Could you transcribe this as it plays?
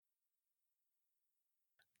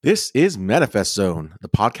This is Manifest Zone, the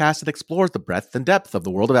podcast that explores the breadth and depth of the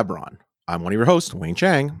world of Eberron. I'm one of your hosts, Wayne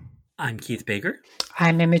Chang. I'm Keith Baker.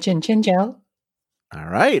 I'm Imogen Gingell. All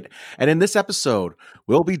right. And in this episode,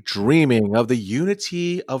 we'll be dreaming of the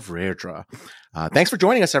unity of Rairdra. Thanks for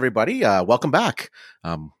joining us, everybody. Welcome back.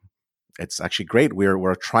 It's actually great.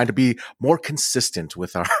 We're trying to be more consistent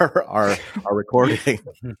with our recording.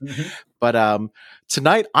 But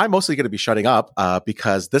tonight, I'm mostly going to be shutting up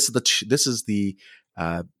because this is the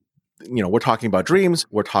we're talking about dreams,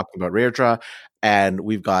 we're talking about Rairdra, and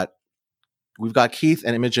we've got Keith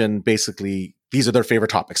and Imogen. Basically, these are their favorite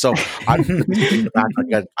topics. So I can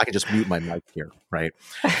just mute my mic here, right?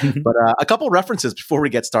 But a couple references before we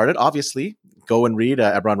get started. Obviously, go and read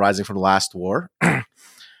Eberron Rising from the Last War. It's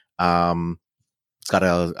got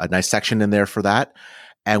a nice section in there for that.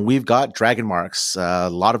 And we've got Dragon Marks, a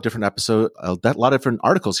lot of different episodes, a lot of different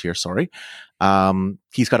articles here. Sorry.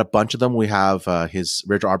 He's got a bunch of them. We have his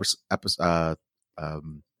Rairdra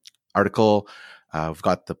article. We've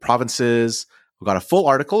got the provinces. We've got a full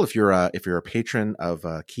article if you're a patron of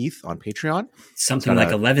Keith on Patreon. Something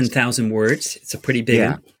like 11,000 words. It's a pretty big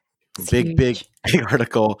one. Big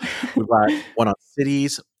article. We've got one on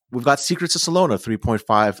cities. We've got Secrets of Salona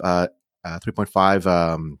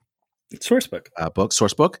 3.5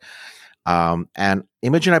 source book. And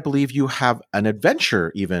Imogen, I believe you have an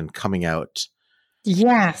adventure even coming out.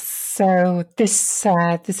 Yes. So this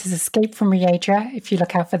is Escape from Rairdra. If you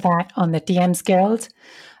look out for that on the DMs Guild,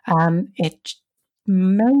 it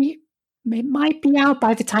might be out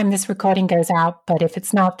by the time this recording goes out, but if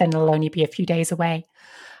it's not, then it'll only be a few days away.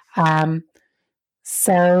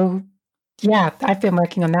 So yeah, I've been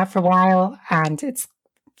working on that for a while, and it's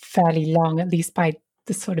fairly long, at least by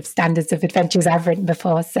the sort of standards of adventures I've written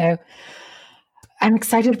before. So I'm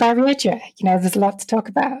excited about Rairdra. There's a lot to talk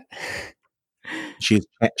about.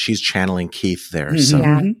 She's channeling Keith there.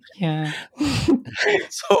 So. Yeah.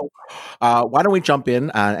 So why don't we jump in?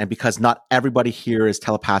 And because not everybody here is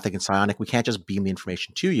telepathic and psionic, we can't just beam the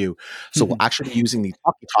information to you. So we'll actually be using the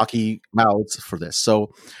talkie mouths for this.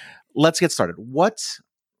 So let's get started. What's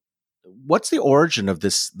the origin of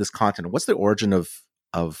this continent? What's the origin of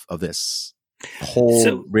this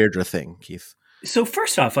whole Rairdra thing, Keith? So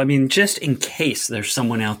first off, just in case there's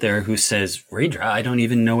someone out there who says, Rairdra, I don't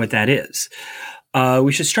even know what that is.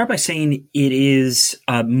 We should start by saying it is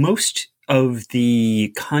most of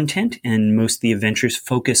the content and most of the adventures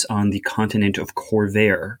focus on the continent of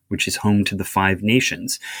Khorvaire, which is home to the 5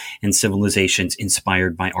 nations and civilizations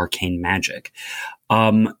inspired by arcane magic.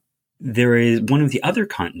 There is one of the other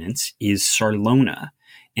continents is Sarlona.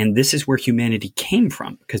 And this is where humanity came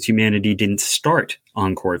from, because humanity didn't start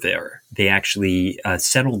on Khorvaire. They actually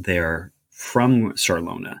settled there from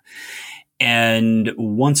Sarlona. And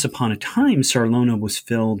once upon a time, Sarlona was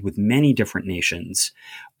filled with many different nations.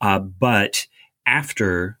 But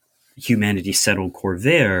after humanity settled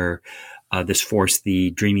Khorvaire, this force,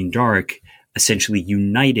 the Dreaming Dark, essentially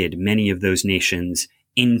united many of those nations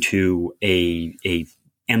into a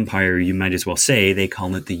empire, you might as well say. They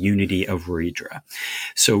call it the Unity of Rairdra.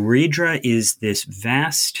 So Rairdra is this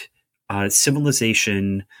vast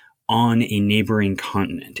civilization on a neighboring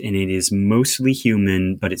continent, and it is mostly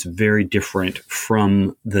human, but it's very different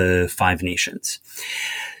from the 5 nations.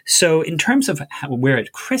 So in terms of where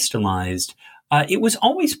it crystallized, it was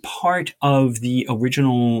always part of the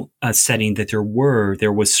original setting that there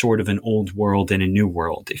was sort of an old world and a new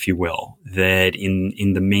world, if you will, that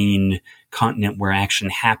in the main continent where action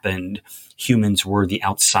happened, humans were the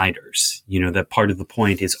outsiders. That part of the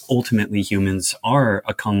point is ultimately humans are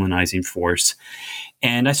a colonizing force.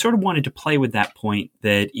 And I sort of wanted to play with that point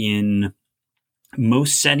that in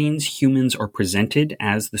most settings, humans are presented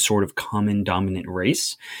as the sort of common dominant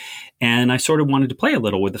race. And I sort of wanted to play a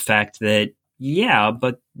little with the fact that, yeah,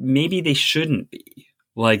 but maybe they shouldn't be.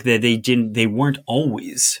 Like that they weren't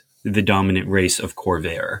always the dominant race of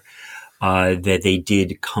Khorvaire. That they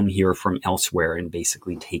did come here from elsewhere and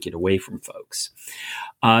basically take it away from folks.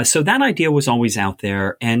 So that idea was always out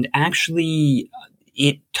there, and actually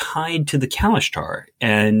it tied to the Kalashtar.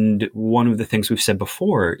 And one of the things we've said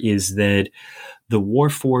before is that the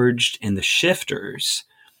Warforged and the Shifters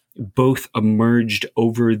both emerged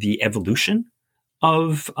over the evolution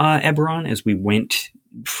of Eberron as we went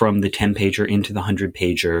from the 10-pager into the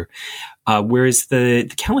 100-pager, whereas the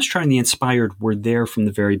Kalashtar and the Inspired were there from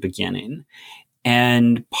the very beginning.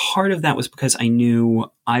 And part of that was because I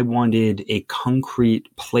knew I wanted a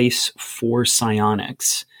concrete place for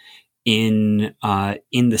psionics in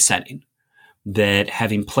the setting. That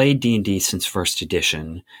having played D&D since first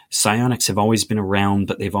edition, psionics have always been around,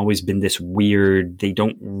 but they've always been this weird, they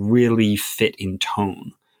don't really fit in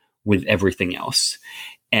tone with everything else.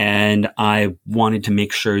 And I wanted to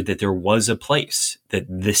make sure that there was a place, that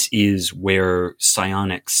this is where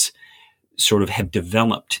psionics sort of have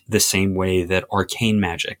developed the same way that arcane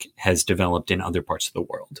magic has developed in other parts of the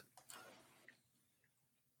world.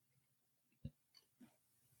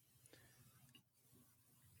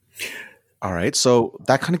 All right. So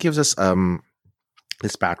that kind of gives us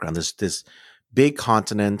this background, this big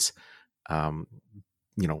continent,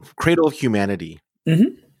 cradle of humanity.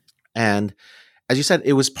 Mm-hmm. And as you said,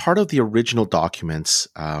 it was part of the original documents,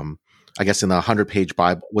 I guess in the 100-page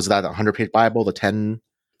Bible. Was that the 100-page Bible, the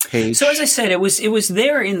 10-page? So as I said, it was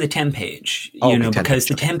there in the 10-page, because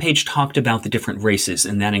the 10-page talked about the different races,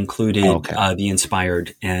 and that included the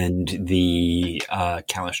Inspired and the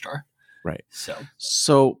Kalashtar. Right.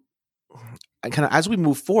 So kind of as we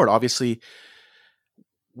move forward, obviously,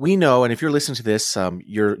 we know, and if you're listening to this,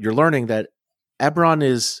 you're learning that Eberron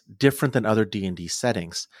is different than other D&D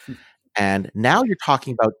settings. And now you're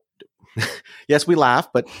talking about, yes, we laugh,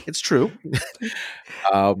 but it's true.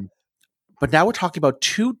 But now we're talking about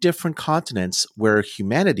two different continents where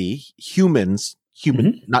humans,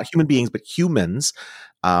 not human beings, but humans,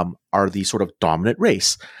 are the sort of dominant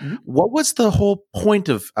race. Mm-hmm. What was the whole point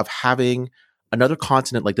of having another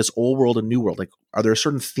continent like this, old world and new world? Like, are there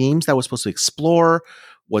certain themes that was supposed to explore?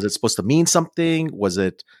 Was it supposed to mean something? Was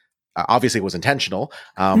it obviously it was intentional,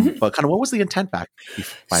 but kind of what was the intent back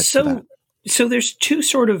by that? So there's two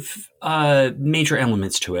sort of major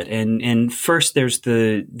elements to it, and first there's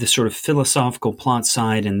the sort of philosophical plot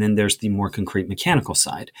side, and then there's the more concrete mechanical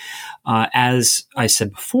side. As I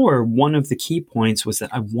said before, one of the key points was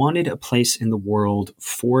that I wanted a place in the world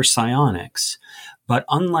for psionics, but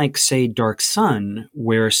unlike, say, Dark Sun,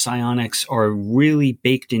 where psionics are really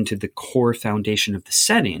baked into the core foundation of the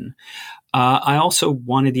setting, I also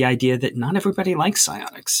wanted the idea that not everybody likes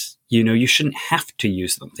psionics. You shouldn't have to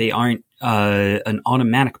use them. They aren't an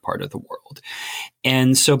automatic part of the world.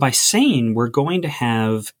 And so by saying we're going to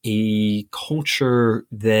have a culture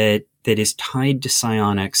that is tied to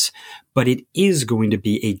psionics, but it is going to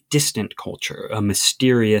be a distant culture, a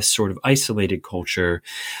mysterious sort of isolated culture,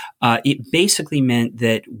 it basically meant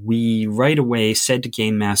that we right away said to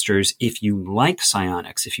game masters, if you like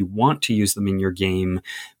psionics, if you want to use them in your game,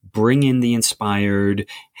 bring in the Inspired,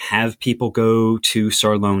 have people go to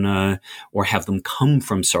Sarlona or have them come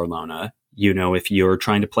from Sarlona. If you're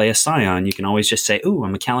trying to play a Scion, you can always just say, "Ooh,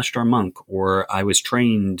 I'm a Kalashtar monk," or "I was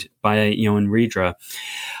trained by, in Redra."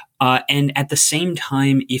 And at the same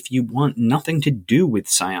time, if you want nothing to do with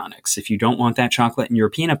psionics, if you don't want that chocolate in your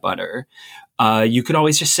peanut butter, you could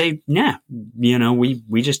always just say, "Nah,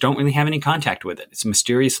 we just don't really have any contact with it. It's a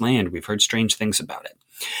mysterious land. We've heard strange things about it."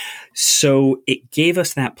 So it gave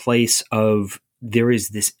us that place of there is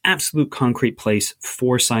this absolute concrete place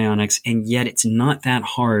for psionics, and yet it's not that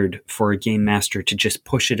hard for a game master to just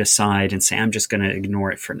push it aside and say, I'm just going to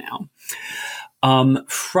ignore it for now.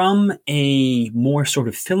 From a more sort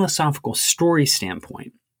of philosophical story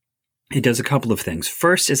standpoint, it does a couple of things.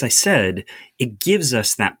 First, as I said, it gives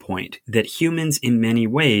us that point that humans in many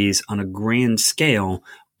ways on a grand scale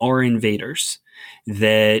are invaders.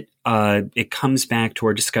 That it comes back to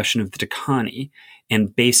our discussion of the Dakani,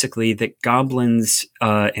 and basically that goblins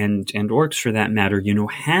and orcs, for that matter,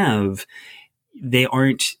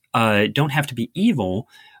 don't have to be evil,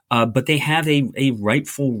 but they have a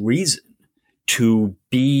rightful reason to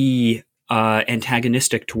be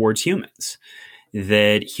antagonistic towards humans.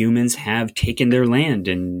 That humans have taken their land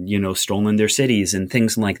and stolen their cities and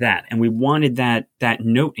things like that, and we wanted that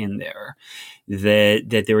note in there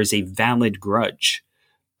that there is a valid grudge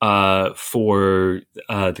for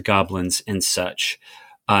the goblins and such,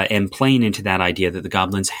 and playing into that idea that the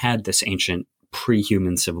goblins had this ancient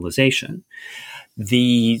pre-human civilization.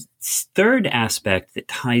 The third aspect that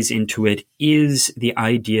ties into it is the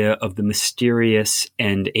idea of the mysterious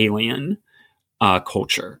and alien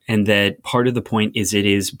culture, and that part of the point is it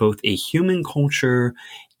is both a human culture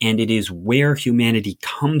and it is where humanity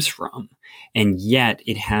comes from. And yet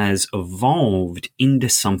it has evolved into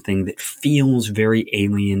something that feels very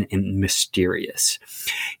alien and mysterious.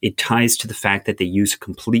 It ties to the fact that they use a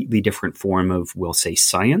completely different form of, we'll say,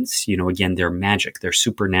 science. Again, their magic, their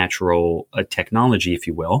supernatural technology, if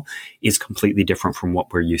you will, is completely different from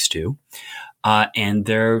what we're used to. And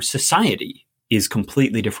their society is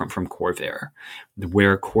completely different from Khorvaire,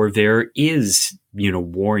 where Khorvaire is,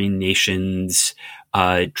 warring nations,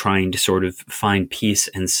 trying to sort of find peace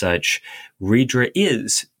and such. Redra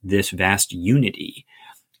is this vast unity.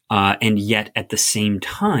 And yet at the same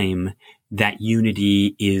time, that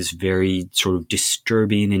unity is very sort of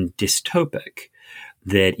disturbing and dystopic.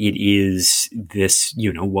 that it is this,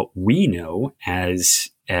 what we know as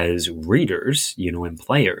readers, and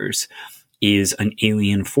players, is an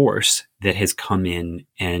alien force that has come in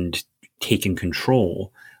and taken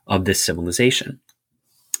control of this civilization.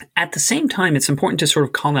 At the same time, it's important to sort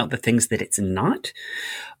of call out the things that it's not.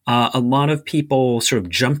 A lot of people sort of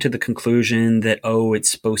jump to the conclusion that, it's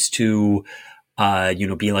supposed to,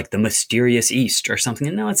 be like the mysterious East or something.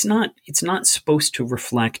 And no, it's not. It's not supposed to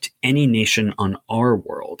reflect any nation on our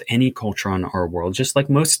world, any culture on our world, just like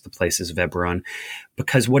most of the places of Eberron,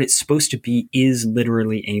 because what it's supposed to be is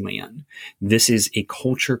literally alien. This is a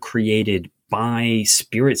culture created by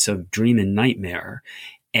spirits of dream and nightmare,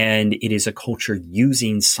 and it is a culture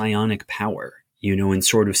using psionic power, and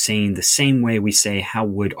sort of saying the same way we say, how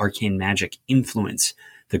would arcane magic influence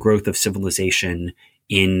the growth of civilization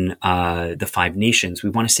in the Five Nations? We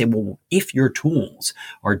want to say, well, if your tools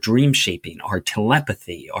are dream shaping, are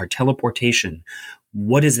telepathy, are teleportation,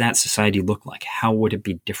 what does that society look like? How would it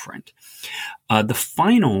be different? The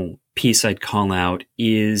final piece I'd call out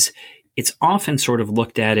is it's often sort of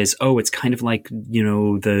looked at as, it's kind of like,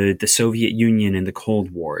 the Soviet Union in the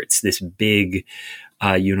Cold War. It's this big,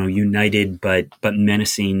 united but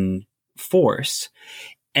menacing force.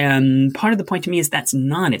 And part of the point to me is that's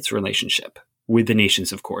not its relationship with the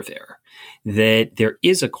nations of Khorvaire, that there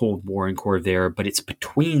is a Cold War in Khorvaire, but it's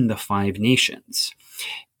between the Five Nations.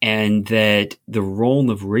 And that the role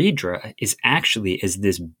of Raedra is actually as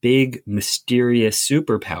this big, mysterious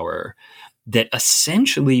superpower that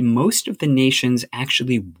essentially most of the nations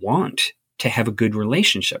actually want to have a good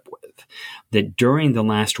relationship with. That during the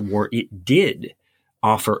last war, it did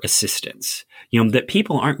offer assistance. That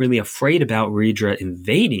people aren't really afraid about Raedra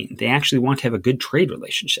invading. They actually want to have a good trade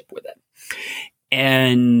relationship with it.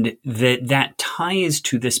 And that ties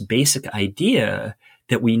to this basic idea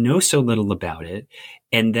that we know so little about it,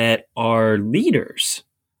 and that our leaders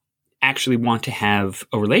actually want to have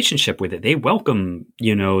a relationship with it. They welcome,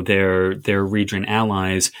 their Raedran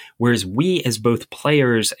allies, whereas we as both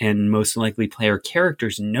players and most likely player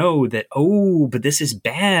characters know that, but this is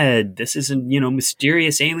bad. This is a,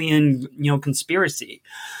 mysterious alien, conspiracy.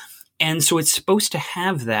 And so it's supposed to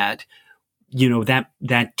have that,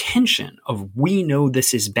 that tension of, we know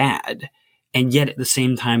this is bad. And yet at the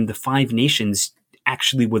same time, the Five Nations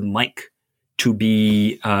actually would like to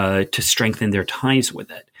be, to strengthen their ties with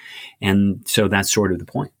it. And so that's sort of the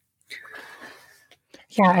point.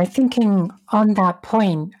 Yeah, I'm thinking on that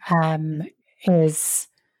point is,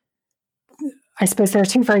 I suppose there are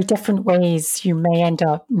two very different ways you may end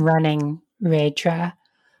up running Raedra,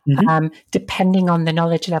 depending on the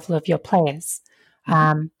knowledge level of your players.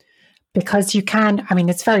 Because you can,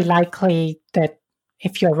 it's very likely that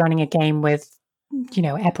if you're running a game with,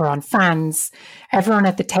 Eberron fans, everyone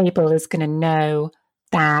at the table is going to know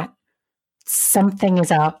that something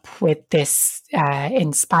is up with this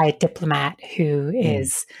inspired diplomat who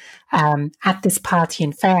is at this party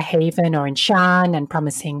in Fairhaven or in Shan and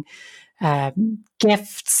promising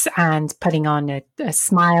gifts and putting on a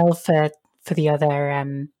smile for the other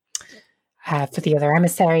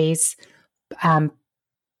emissaries.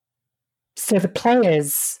 So the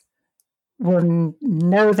players will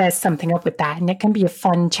know there's something up with that, and it can be a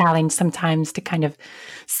fun challenge sometimes to kind of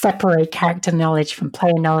separate character knowledge from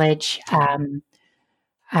player knowledge. On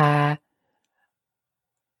the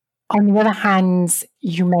other hand,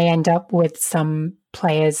 you may end up with some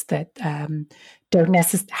players that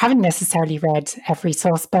haven't necessarily read every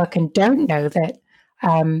source book and don't know that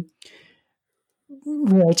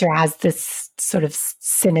Raedra has this sort of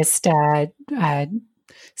sinister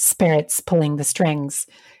spirits pulling the strings,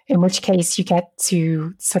 in which case you get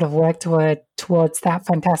to sort of work towards that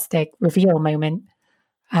fantastic reveal moment.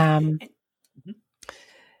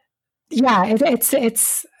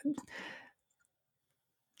 It's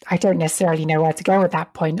I don't necessarily know where to go at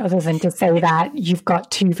that point, other than to say that you've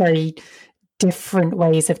got two very different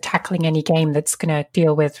ways of tackling any game that's going to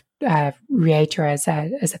deal with Raedra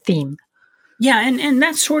as a theme. Yeah, and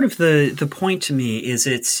that's sort of the point to me, is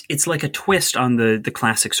it's like a twist on the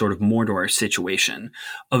classic sort of Mordor situation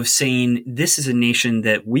of saying this is a nation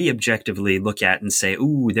that we objectively look at and say,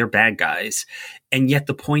 ooh, they're bad guys. And yet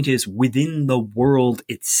the point is, within the world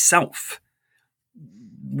itself,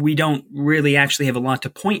 we don't really actually have a lot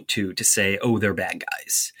to point to say, oh, they're bad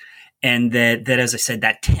guys. And that as I said,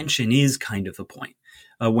 that tension is kind of the point.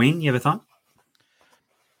 Wayne, you have a thought?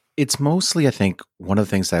 It's mostly, I think, one of the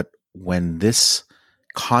things that when this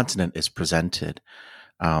continent is presented,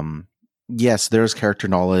 yes, there's character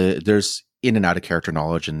knowledge, there's in and out of character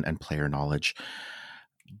knowledge and player knowledge.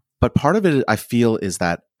 But part of it, I feel, is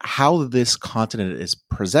that how this continent is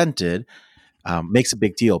presented makes a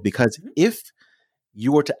big deal. Because if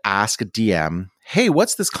you were to ask a DM, hey,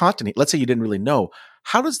 what's this continent? Let's say you didn't really know.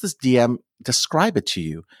 How does this DM describe it to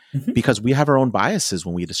you? Mhm. Because we have our own biases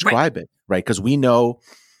when we describe it, right? Because we know,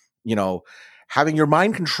 having your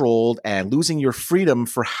mind controlled and losing your freedom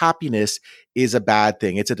for happiness is a bad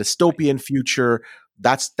thing. It's a dystopian future.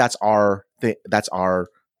 That's our thing. That's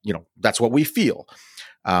what we feel.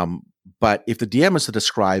 But if the DM is to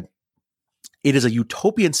describe, it is a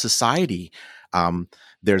utopian society.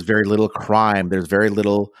 There's very little crime. There's very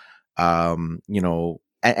little,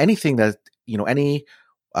 anything that,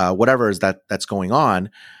 whatever is that's going on,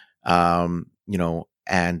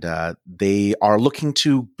 and they are looking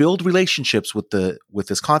to build relationships with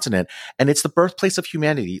this continent, and it's the birthplace of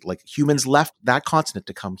humanity. Like, humans left that continent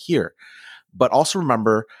to come here. But also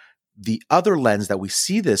remember, the other lens that we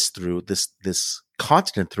see this through, this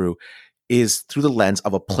continent through, is through the lens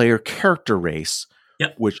of a player character race,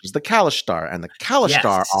 which is the Kalashtar. And the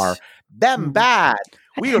Kalashtar are them bad.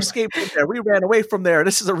 We escaped from there. We ran away from there.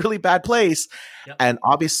 This is a really bad place. Yep. And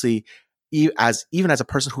obviously, even as a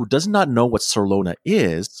person who does not know what Sarlona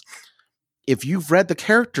is, if you've read the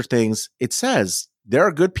character things, it says there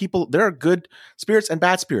are good people, there are good spirits and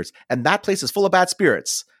bad spirits, and that place is full of bad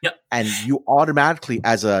spirits. Yep. And you automatically,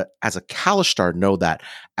 as a Kalashtar, know that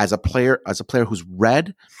as a player who's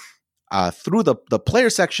read through the player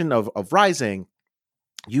section of Rising,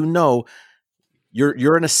 you're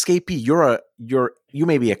an escapee. You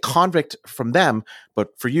may be a convict from them,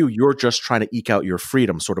 but for you, you're just trying to eke out your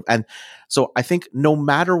freedom, sort of. And so I think no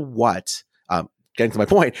matter what, getting to my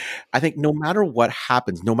point, I think no matter what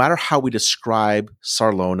happens, no matter how we describe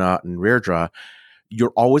Sarlona and Rairdra,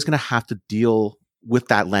 you're always going to have to deal with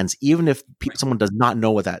that lens, even if someone does not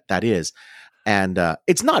know what that is. And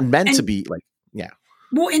it's not meant to be like, yeah.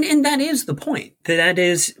 Well, and that is the point. That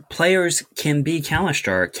is, players can be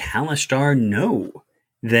Kalashtar. Kalashtar know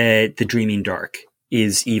that the Dreaming Dark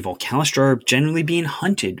is evil. Kalashtar are generally being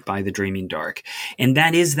hunted by the Dreaming Dark. And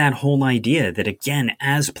that is that whole idea that, again,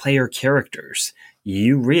 as player characters,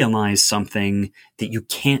 you realize something that you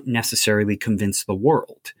can't necessarily convince the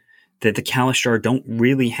world. That the Kalashtar don't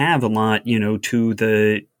really have a lot,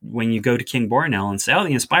 when you go to King Borinel and say, oh,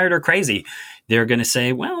 the Inspired are crazy. They're going to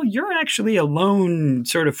say, well, you're actually a lone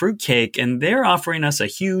sort of fruitcake, and they're offering us a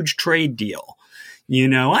huge trade deal.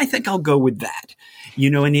 I think I'll go with that.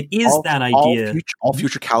 And it is that idea. All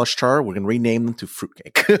future Kalashtar, we're going to rename them to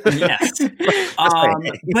Fruitcake. Yes.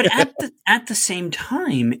 But at the same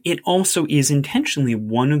time, it also is intentionally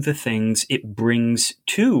one of the things it brings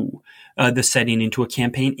to the setting into a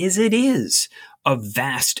campaign is it is a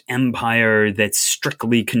vast empire that's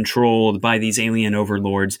strictly controlled by these alien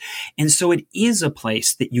overlords. And so it is a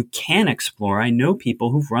place that you can explore. I know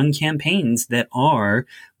people who've run campaigns that are,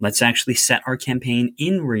 let's actually set our campaign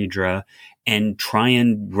in Rairdra and try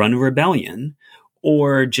and run a rebellion,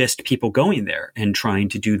 or just people going there and trying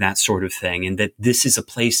to do that sort of thing. And that this is a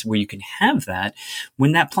place where you can have that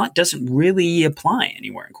when that plot doesn't really apply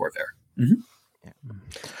anywhere in Khorvaire. Mm-hmm.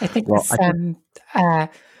 I think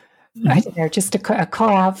I don't know, just a call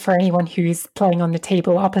out for anyone who's playing on the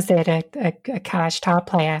table opposite a Kalashtar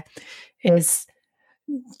player is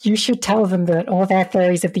you should tell them that all their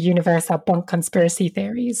theories of the universe are bunk conspiracy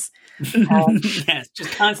theories. Yes,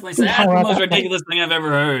 just constantly say, that's the most ridiculous thing I've ever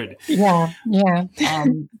heard. Yeah.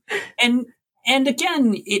 And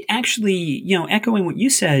again, it actually, echoing what you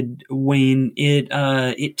said, Wayne,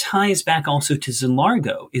 it ties back also to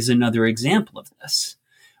Zilargo is another example of this,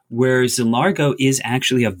 where Zilargo is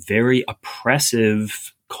actually a very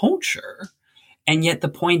oppressive culture, and yet the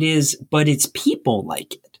point is, but its people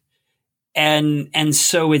like it. And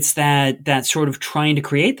so it's that sort of trying to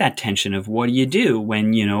create that tension of what do you do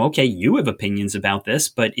when, okay, you have opinions about this,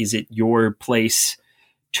 but is it your place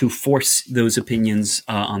to force those opinions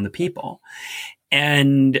on the people?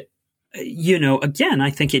 And, again, I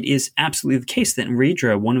think it is absolutely the case that in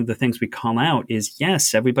Rairdra, one of the things we call out is,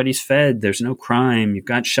 yes, everybody's fed. There's no crime. You've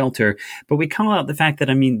got shelter. But we call out the fact that,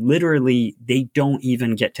 literally, they don't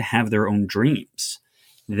even get to have their own dreams.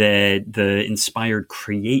 That the Inspired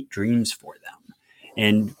create dreams for them.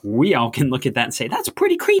 And we all can look at that and say, that's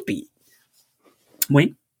pretty creepy.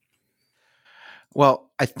 Wayne? Well,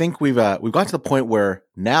 I think we've gotten to the point where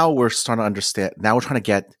now we're starting to understand. Now we're trying to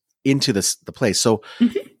get into the place. So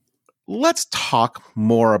let's talk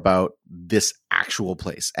more about this actual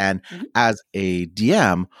place. And as a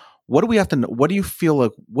DM, what do we have to know? What do we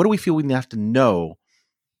feel we have to know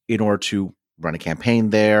in order to run a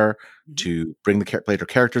campaign there, to bring the player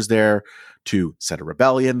characters there, to set a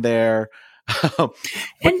rebellion there?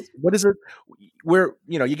 What is it? Where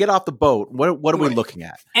you get off the boat. What are we looking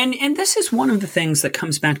at? And this is one of the things that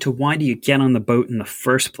comes back to why do you get on the boat in the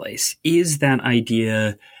first place? Is that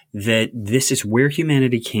idea that this is where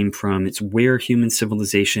humanity came from. It's where human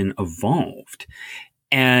civilization evolved.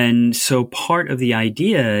 And so part of the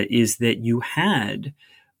idea is that you had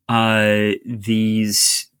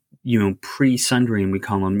these, pre-Sunderian, we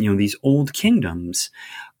call them, these old kingdoms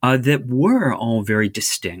that were all very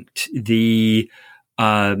distinct. The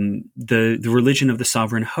religion of the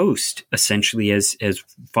sovereign host, essentially, as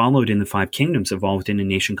followed in the Five Kingdoms, evolved in a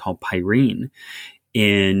nation called Pyrene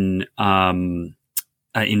in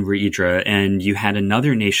R'edra, and you had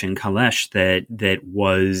another nation, Kalesh, that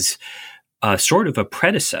was sort of a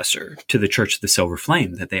predecessor to the Church of the Silver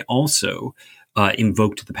Flame, that they also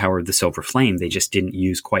invoked the power of the Silver Flame. They just didn't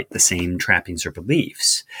use quite the same trappings or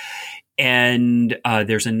beliefs. And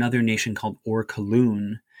there's another nation called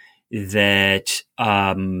Or-Kaloon that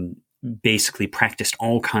basically practiced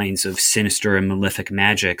all kinds of sinister and malefic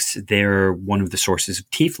magics. They're one of the sources of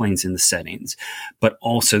tieflings in the settings. But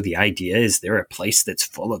also the idea is they're a place that's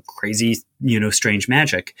full of crazy, strange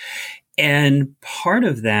magic. And part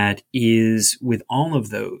of that is with all of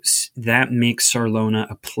those, that makes Sarlona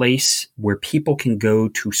a place where people can go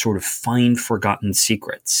to sort of find forgotten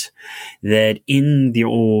secrets. That in the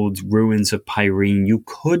old ruins of Pyrene, you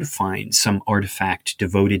could find some artifact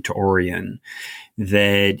devoted to Orion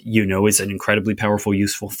that, is an incredibly powerful,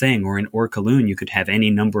 useful thing. Or in Or-Kaloon, you could have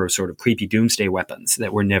any number of sort of creepy doomsday weapons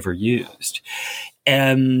that were never used.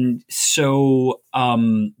 And so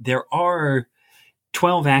there are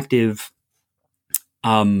 12 active,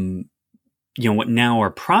 what now are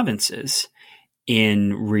provinces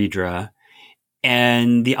in R'edra.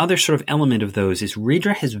 And the other sort of element of those is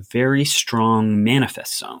R'edra has very strong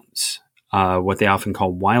manifest zones, what they often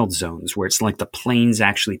call wild zones, where it's like the planes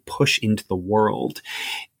actually push into the world.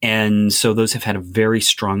 And so those have had a very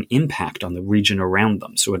strong impact on the region around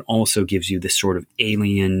them. So it also gives you this sort of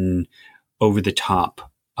alien, over-the-top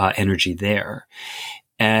energy there.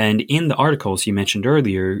 And in the articles you mentioned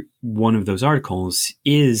earlier, one of those articles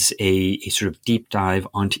is a sort of deep dive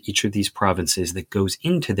onto each of these provinces that goes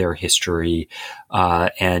into their history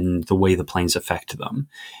and the way the planes affect them.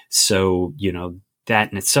 So,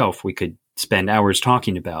 that in itself we could spend hours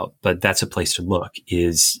talking about, but that's a place to look,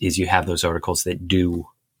 is you have those articles that do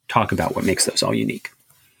talk about what makes those all unique.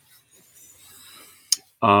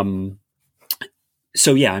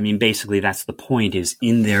 So yeah, basically that's the point, is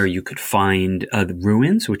in there you could find the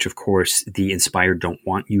ruins, which of course the Inspired don't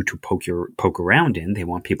want you to poke around in. They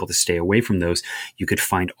want people to stay away from those. You could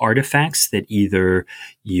find artifacts that either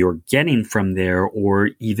you're getting from there,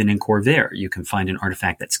 or even in Khorvaire, you can find an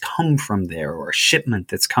artifact that's come from there, or a shipment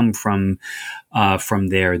that's come from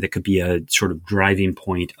there that could be a sort of driving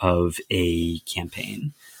point of a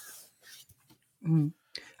campaign.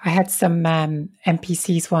 I had some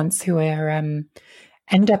NPCs once who are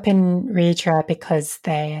end up in R'edra because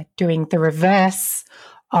they're doing the reverse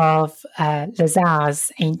of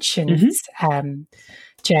Lazar's ancient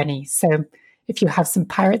journey. So if you have some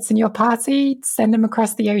pirates in your party, send them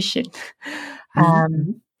across the ocean.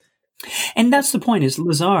 And that's the point, is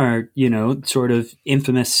Lazar, sort of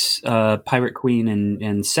infamous pirate queen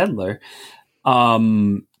and settler,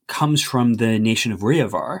 comes from the nation of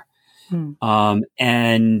R'evar.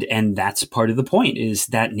 And that's part of the point, is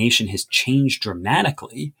that nation has changed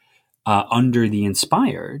dramatically under the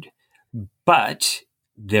Inspired, but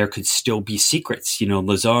there could still be secrets,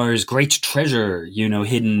 Lazar's great treasure,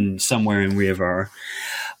 hidden somewhere in R'evar.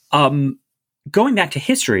 Going back to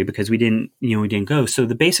history, because we didn't go. So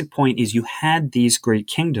the basic point is you had these great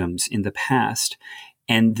kingdoms in the past,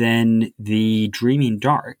 and then the Dreaming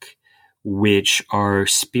Dark, which are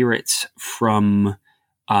spirits from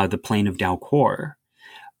the plane of Dalquor.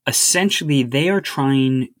 Essentially, they are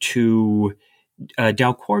trying to...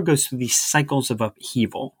 Dalquor goes through these cycles of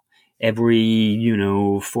upheaval. Every,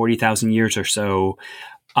 40,000 years or so,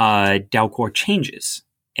 Dalquor changes.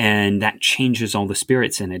 And that changes all the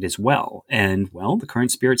spirits in it as well. And, well, the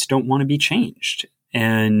current spirits don't want to be changed.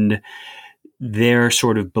 And their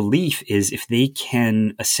sort of belief is, if they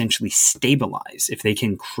can essentially stabilize, if they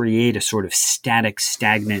can create a sort of static,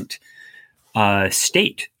 stagnant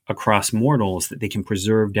state across mortals, that they can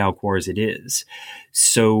preserve Dalquor as it is.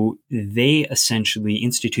 So they essentially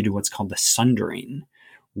instituted what's called the Sundering,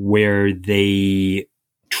 where they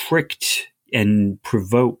tricked and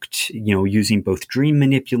provoked, using both dream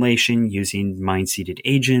manipulation, using mind-seeded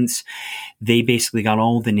agents. They basically got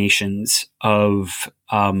all the nations of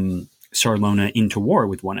Sarlona into war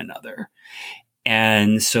with one another.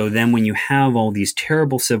 And so then when you have all these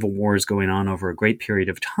terrible civil wars going on over a great period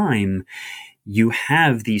of time, you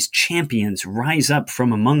have these champions rise up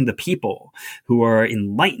from among the people who are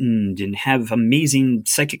enlightened and have amazing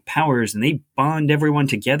psychic powers, and they bond everyone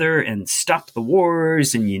together and stop the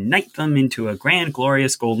wars and unite them into a grand,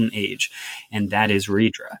 glorious golden age. And that is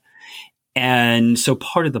Redra. And so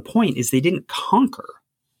part of the point is they didn't conquer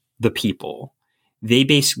the people. They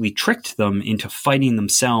basically tricked them into fighting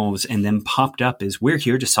themselves and then popped up as, we're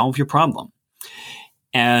here to solve your problem.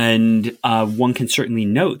 And one can certainly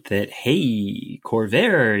note that, hey,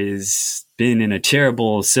 Khorvaire has been in a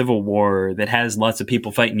terrible civil war that has lots of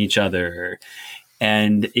people fighting each other.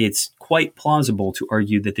 And it's quite plausible to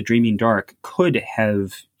argue that the Dreaming Dark could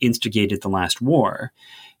have instigated the last war.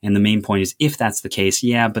 And the main point is, if that's the case,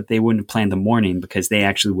 yeah, but they wouldn't have planned the Mourning because they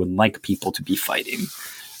actually would like people to be fighting.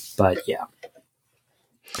 But yeah.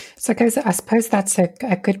 So I suppose that's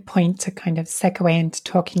a good point to kind of segue into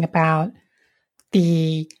talking about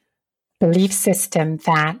the belief system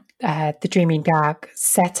that the Dreaming Dark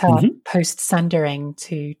set up post Sundering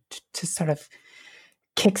to sort of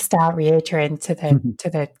kickstart Rhaedra into to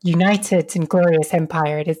the united and glorious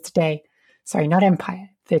empire it is today. Sorry, not empire.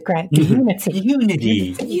 The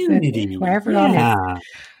unity, where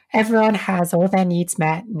everyone has all their needs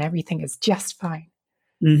met and everything is just fine.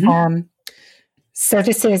 So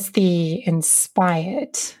this is the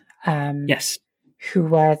Inspired, yes, who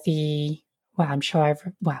were I'm sure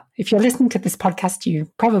if you're listening to this podcast,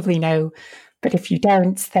 you probably know, but if you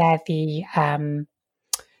don't, they're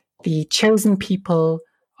the chosen people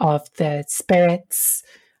of the spirits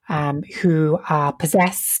who are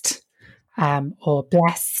possessed or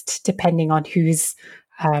blessed, depending on who's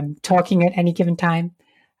talking at any given time.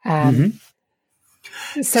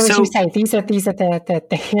 So as you say, these are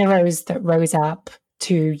the heroes that rose up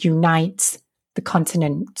to unite the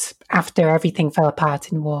continent after everything fell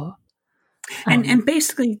apart in war. And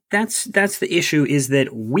basically that's the issue, is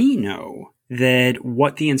that we know that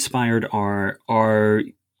what the Inspired are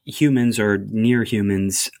humans or near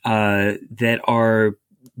humans that are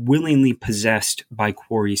willingly possessed by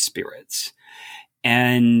quarry spirits.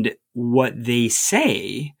 And what they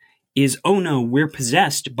say is, oh no, we're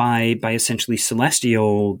possessed by essentially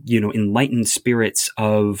celestial, enlightened spirits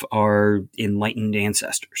of our enlightened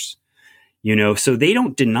ancestors. So they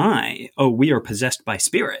don't deny, oh, we are possessed by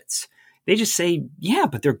spirits. They just say, yeah,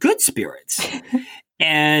 but they're good spirits.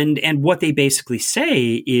 And what they basically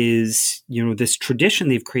say is, this tradition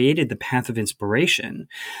they've created, the Path of Inspiration,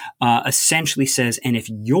 essentially says, and if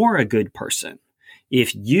you're a good person,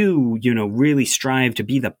 if you, really strive to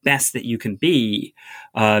be the best that you can be,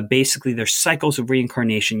 basically there's cycles of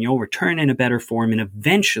reincarnation. You'll return in a better form. And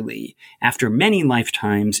eventually, after many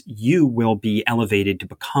lifetimes, you will be elevated to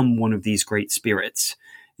become one of these great spirits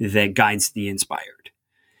that guides the Inspired.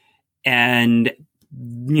 And,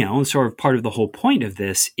 sort of part of the whole point of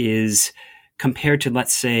this is compared to,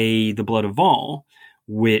 let's say, the Blood of Vol,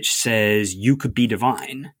 which says you could be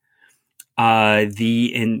divine.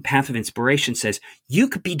 The Path of Inspiration says you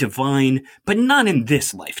could be divine, but not in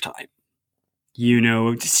this lifetime.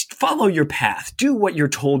 Just follow your path, do what you're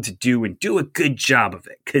told to do, and do a good job of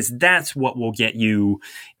it, because that's what will get you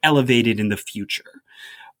elevated in the future.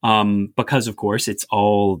 Because of course it's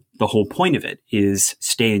all, the whole point of it is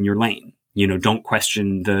stay in your lane. Don't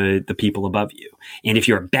question the people above you. And if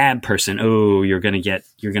you're a bad person, you're going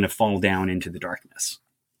to fall down into the darkness.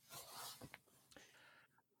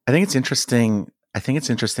 I think it's interesting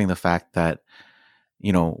the fact that,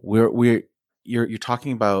 you're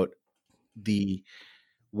talking about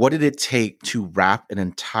what did it take to wrap an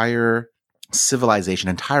entire civilization,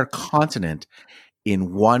 entire continent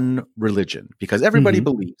in one religion, because everybody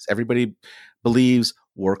believes,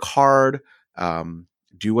 work hard,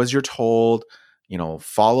 do as you're told,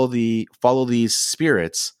 follow these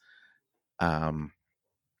spirits,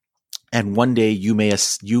 and one day you might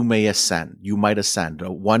ascend.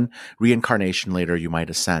 One reincarnation later, you might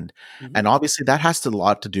ascend, and obviously that has a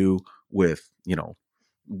lot to do with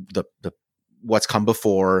the what's come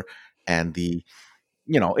before, and the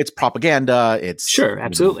it's propaganda. It's sure,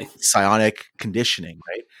 absolutely psionic conditioning,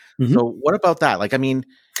 right? So what about that?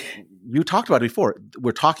 You talked about it before.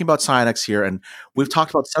 We're talking about psionics here, and we've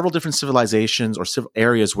talked about several different civilizations or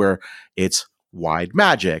areas where it's wide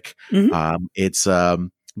magic. It's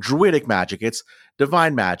druidic magic. It's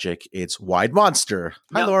divine magic. It's wide monster.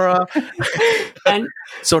 Hi, Laura. And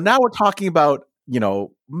so now we're talking about,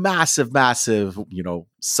 massive,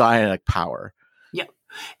 psionic power. Yeah.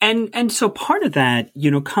 And so part of that,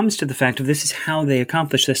 comes to the fact of this is how they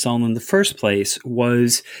accomplished this all in the first place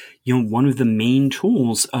was, one of the main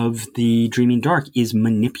tools of the Dreaming Dark is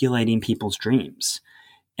manipulating people's dreams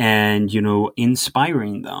and,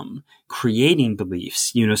 inspiring them, creating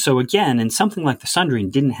beliefs, so again, and something like the Sundering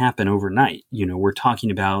didn't happen overnight. We're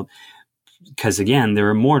talking about, because again, they're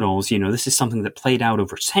immortals, this is something that played out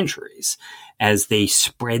over centuries as they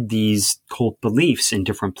spread these cult beliefs in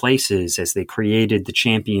different places, as they created the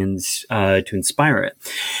champions to inspire it.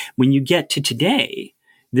 When you get to today,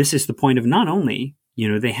 this is the point of not only,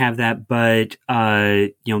 they have that, but,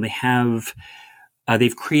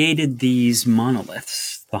 they've created these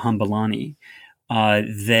monoliths, the Humbalani,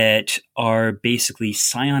 that are basically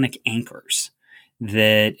psionic anchors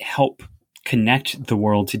that help connect the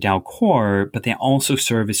world to Dao Core, but they also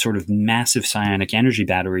serve as sort of massive psionic energy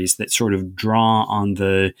batteries that sort of draw on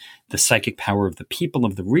the psychic power of the people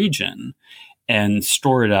of the region and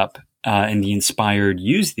store it up, and the inspired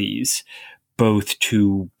use these both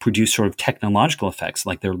to produce sort of technological effects,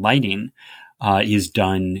 like their lighting is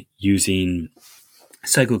done using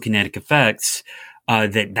psychokinetic effects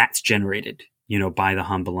that's generated, by the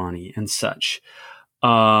Humbalani and such.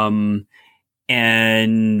 And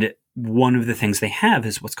one of the things they have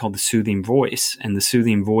is what's called the soothing voice. And the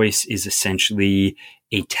soothing voice is essentially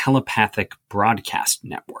a telepathic broadcast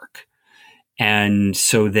network. And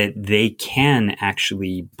so that they can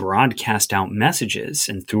actually broadcast out messages,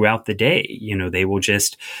 and throughout the day, they will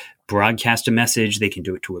just broadcast a message. They can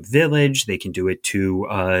do it to a village. They can do it to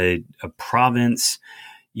a province,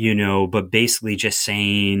 but basically just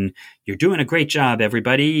saying, you're doing a great job,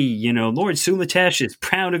 everybody. Lord Sulatesh is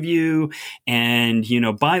proud of you. And,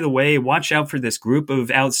 by the way, watch out for this group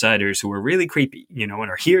of outsiders who are really creepy, and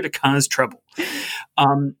are here to cause trouble.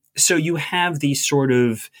 So you have these sort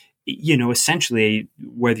of, essentially,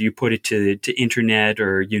 whether you put it to internet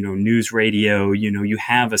or, news radio, you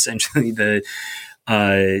have essentially the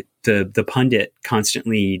pundit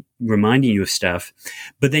constantly reminding you of stuff.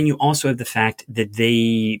 But then you also have the fact that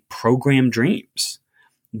they program dreams,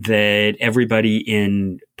 that everybody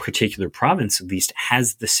in particular province, at least,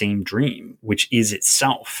 has the same dream, which is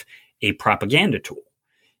itself a propaganda tool.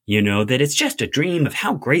 That it's just a dream of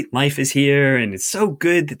how great life is here. And it's so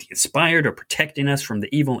good that the inspired are protecting us from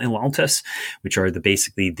the evil Ilaltas, which are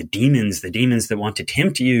basically the demons that want to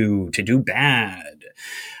tempt you to do bad.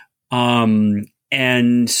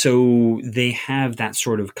 And so they have that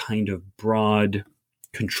sort of kind of broad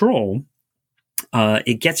control.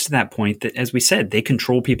 It gets to that point that, as we said, they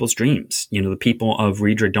control people's dreams. The people of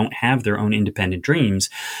Redra don't have their own independent dreams,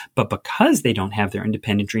 but because they don't have their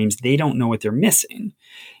independent dreams, they don't know what they're missing.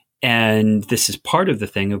 And this is part of the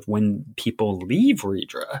thing of when people leave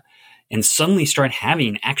Redra and suddenly start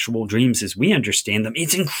having actual dreams as we understand them,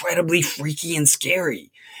 it's incredibly freaky and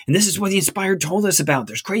scary. And this is what the Inspired told us about.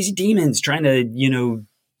 There's crazy demons trying to,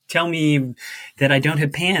 tell me that I don't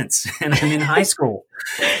have pants and I'm in high school.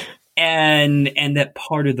 And that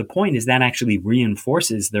part of the point is that actually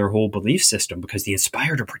reinforces their whole belief system, because the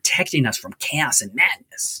Inspired are protecting us from chaos and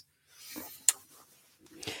madness.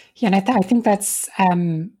 Yeah, and I think that's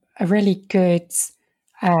a really good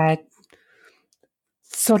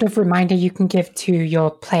sort of reminder you can give to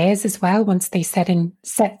your players as well once they set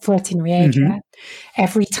foot in Riedra. Mm-hmm.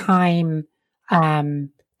 Every time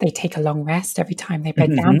they take a long rest, every time they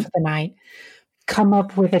bed down for the night, come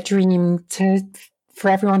up with a dream for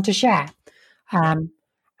everyone to share. And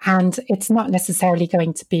it's not necessarily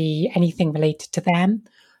going to be anything related to them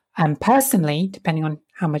personally, depending on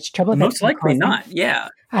how much trouble they're most likely not. Yeah.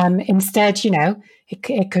 Instead,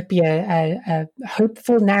 it could be a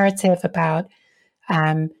hopeful narrative about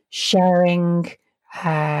sharing,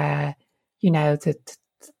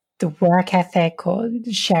 the work ethic, or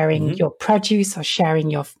sharing your produce, or sharing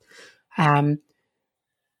your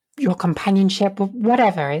companionship, or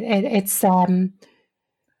whatever. It's a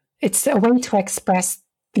way to express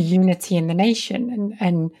the unity in the nation,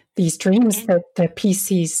 and these dreams that the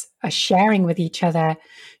PCs are sharing with each other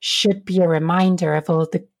should be a reminder of all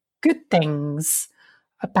the good things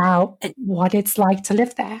about what it's like to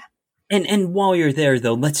live there. And while you're there,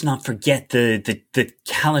 though, let's not forget the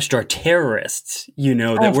Kalashtar terrorists,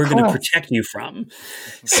 that we're going to protect you from.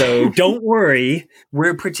 So don't worry,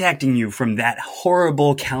 we're protecting you from that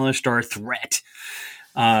horrible Kalashtar threat.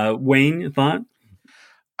 Wayne, your thought?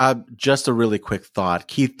 Just a really quick thought.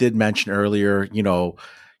 Keith did mention earlier,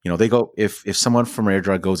 they go, if someone from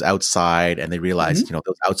Airdra goes outside and they realize, those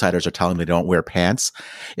outsiders are telling them they don't wear pants.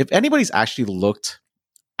 If anybody's actually looked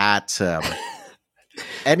at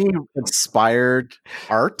any inspired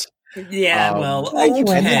art, okay,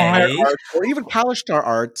 art, or even Kalashtar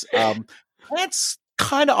art, pants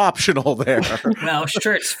kind of optional there. Well,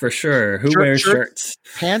 shirts for sure. Who wears shirts?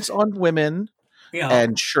 Pants on women Yeah.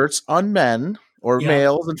 and shirts on men or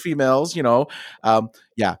males and females,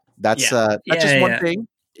 that's just one thing.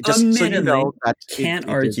 Just so you know, that can't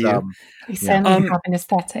argue. They certainly have an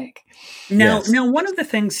aesthetic. Now, one of the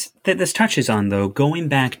things that this touches on, though, going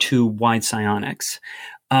back to wide psionics,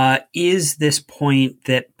 is this point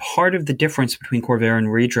that part of the difference between Khorvaire and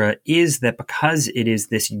R'edra is that because it is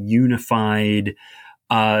this unified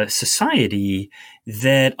society,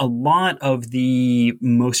 that a lot of the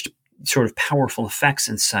most sort of powerful effects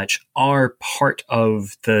and such are part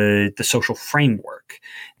of the social framework,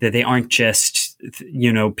 that they aren't just,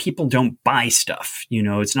 people don't buy stuff.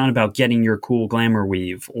 It's not about getting your cool glamour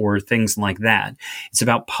weave or things like that. It's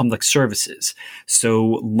about public services.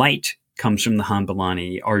 So light comes from the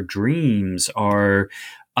Hanbalani. Our dreams are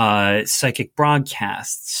psychic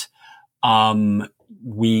broadcasts.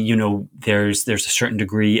 There's a certain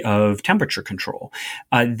degree of temperature control.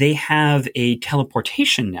 They have a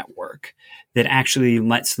teleportation network that actually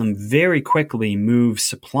lets them very quickly move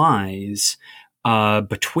supplies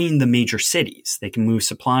between the major cities. They can move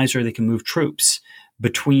supplies or they can move troops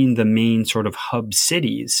between the main sort of hub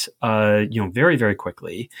cities, very, very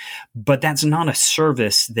quickly. But that's not a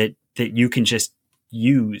service that you can just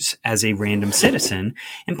use as a random citizen,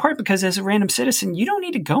 in part because as a random citizen, you don't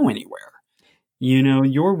need to go anywhere.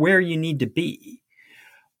 You're where you need to be.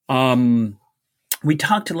 We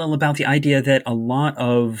talked a little about the idea that a lot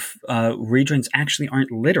of R'edrans actually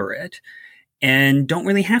aren't literate and don't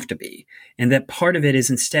really have to be. And that part of it is,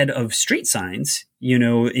 instead of street signs,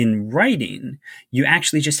 in writing, you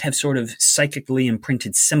actually just have sort of psychically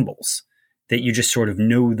imprinted symbols that you just sort of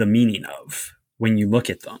know the meaning of when you look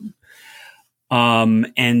at them.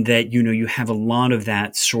 And that, you have a lot of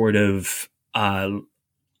that sort of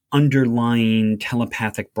underlying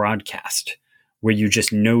telepathic broadcast where you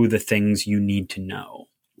just know the things you need to know.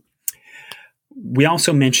 We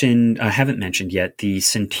also haven't mentioned yet, the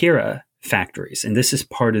Sentira factories. And this is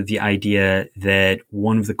part of the idea that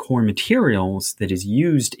one of the core materials that is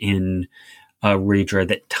used in R'edra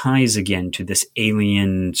that ties again to this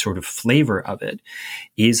alien sort of flavor of it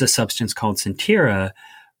is a substance called Sentira,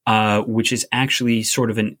 which is actually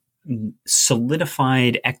sort of an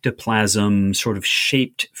solidified ectoplasm sort of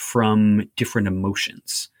shaped from different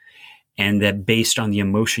emotions. And that based on the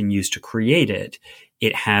emotion used to create it,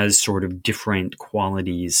 it has sort of different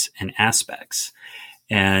qualities and aspects.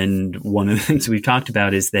 And one of the things we've talked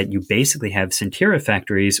about is that you basically have Sentira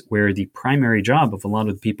factories where the primary job of a lot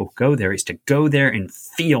of the people who go there is to go there and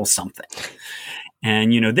feel something.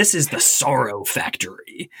 And, this is the sorrow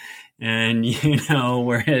factory. And,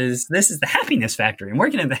 whereas this is the happiness factory, and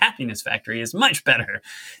working in the happiness factory is much better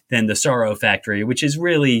than the sorrow factory, which is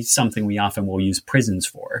really something we often will use prisons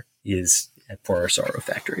for our sorrow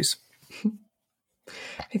factories.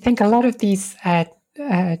 I think a lot of these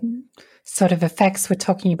sort of effects we're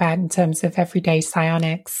talking about in terms of everyday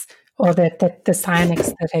psionics, or the psionics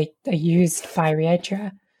that are used by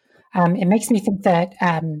R'edra, it makes me think that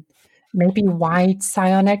maybe wide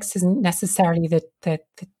psionics isn't necessarily the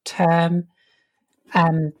term,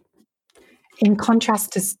 in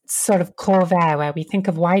contrast to sort of Khorvaire, where we think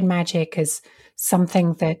of wide magic as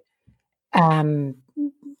something that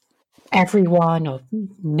everyone, or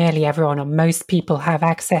nearly everyone, or most people have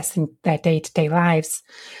access in their day-to-day lives.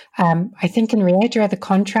 I think in R'edra, the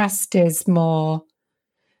contrast is more,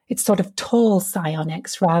 it's sort of tall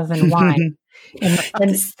psionics rather than wide. In the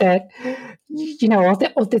sense that,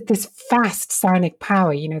 this vast psionic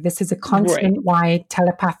power, this is a continent-wide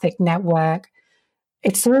telepathic network.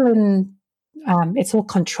 It's all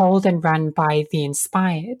controlled and run by the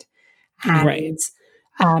inspired. And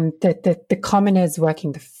the commoners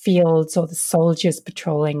working the fields, or the soldiers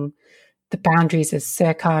patrolling the boundaries of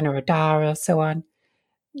Serkan or Adar or so on.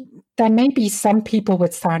 There may be some people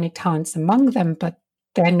with psionic talents among them, but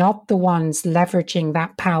they're not the ones leveraging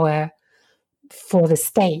that power for the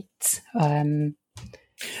state.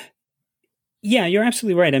 Yeah, you're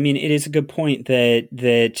absolutely right. I mean, it is a good point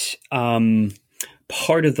that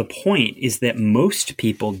part of the point is that most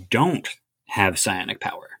people don't have psionic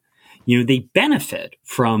power. They benefit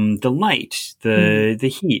from the light, the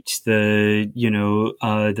heat, the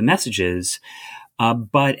messages,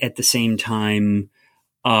 but at the same time,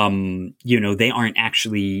 they aren't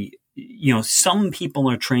actually. Some people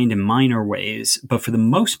are trained in minor ways, but for the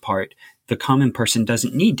most part, the common person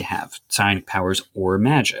doesn't need to have psionic powers or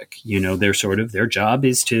magic. Their job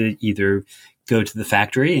is to either go to the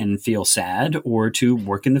factory and feel sad or to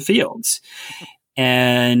work in the fields.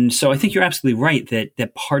 And so I think you're absolutely right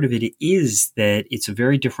that part of it is that it's a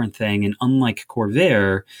very different thing. And unlike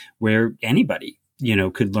Khorvaire, where anybody,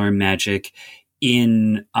 could learn magic.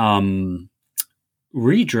 In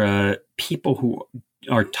Redra, people who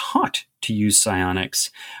are taught to use psionics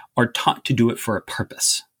are taught to do it for a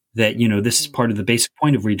purpose. That, this is part of the basic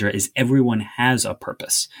point of Redra is everyone has a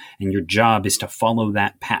purpose and your job is to follow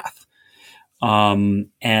that path. Like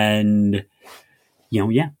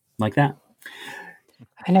that.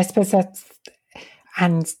 And I suppose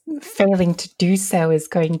and failing to do so is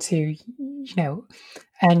going to,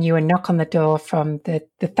 earn you a knock on the door from the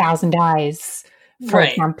Thousand Eyes, for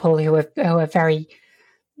example, who are very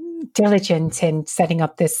diligent in setting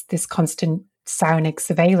up this constant psionic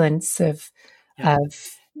surveillance of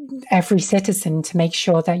every citizen to make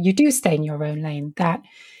sure that you do stay in your own lane, that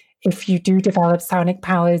if you do develop psionic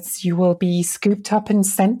powers, you will be scooped up and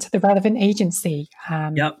sent to the relevant agency.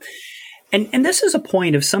 Yep. And this is a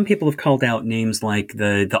point of some people have called out names like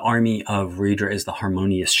the army of Redra as the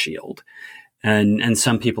Harmonious Shield. And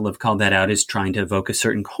some people have called that out as trying to evoke a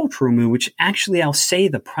certain cultural mood, which actually I'll say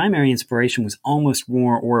the primary inspiration was almost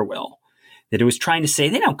more Orwell. That it was trying to say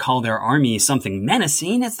they don't call their army something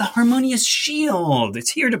menacing. It's the Harmonious Shield.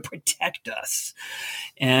 It's here to protect us.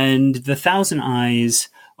 And the Thousand Eyes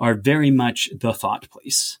are very much the thought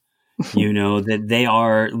police. That they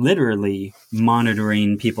are literally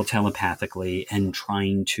monitoring people telepathically and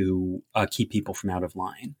trying to keep people from out of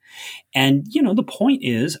line. And, the point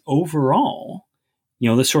is overall,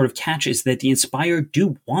 the sort of catch is that the Inspired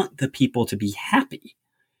do want the people to be happy.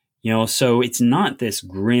 So it's not this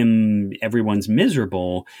grim, everyone's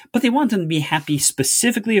miserable, but they want them to be happy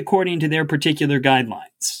specifically according to their particular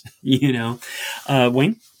guidelines,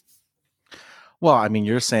 Wayne? Well, I mean,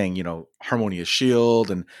 you're saying, Harmonious Shield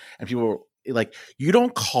and people like, you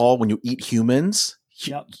don't call when you eat humans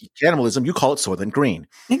cannibalism, you call it Soylent Green.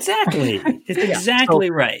 Exactly. It's exactly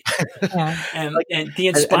right. And the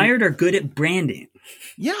Inspired are good at branding.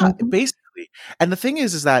 Yeah, basically. And the thing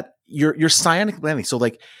is that you're psionic blending. So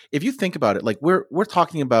like, if you think about it, like we're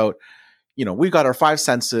talking about, we've got our five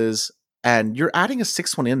senses and you're adding a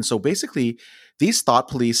sixth one in. So basically these thought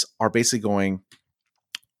police are basically going,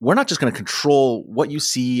 we're not just going to control what you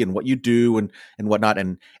see and what you do and whatnot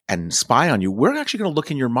and spy on you. We're actually going to look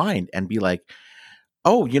in your mind and be like,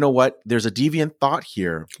 oh, you know what? There's a deviant thought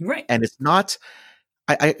here. Right. And it's not,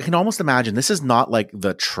 I can almost imagine this is not like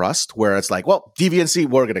the Trust where it's like, well, deviancy,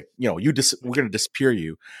 we're going to, we're going to disappear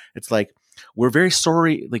you. It's like, we're very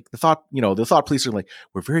sorry. Like the thought police are like,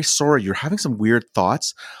 we're very sorry. You're having some weird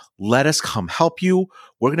thoughts. Let us come help you.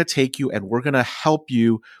 We're going to take you and we're going to help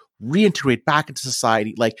you reintegrate back into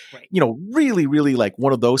society, like, really, really like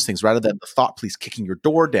one of those things rather than the thought police kicking your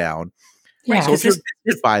door down. Yeah. So if you're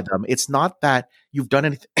visited by them, it's not that you've done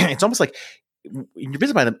anything. It's almost like when you're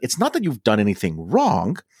visited by them, it's not that you've done anything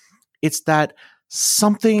wrong. It's that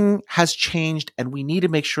something has changed and we need to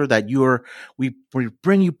make sure that we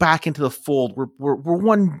bring you back into the fold. We're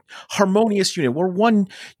one harmonious unit. We're one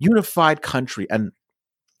unified country. And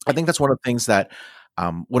I think that's one of the things that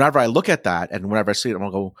whenever I look at that and whenever I see it, I'm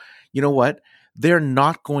going to go, you know what? They're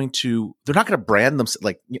not going to brand themselves,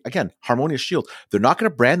 like, again, Harmonious Shield. They're not going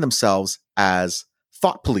to brand themselves as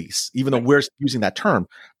thought police, even though we're using that term.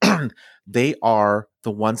 They are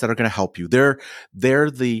the ones that are going to help you. They're here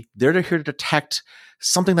to detect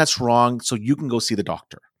something that's wrong so you can go see the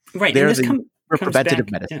doctor. Right. They're preventative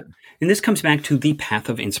medicine. Yeah. And this comes back to the path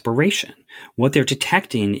of inspiration. What they're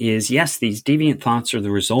detecting is, yes, these deviant thoughts are the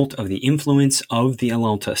result of the influence of the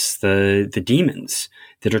Eleltus, the demons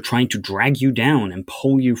that are trying to drag you down and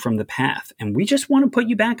pull you from the path. And we just want to put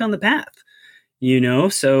you back on the path.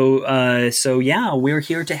 So yeah, we're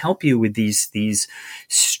here to help you with these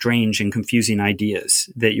strange and confusing ideas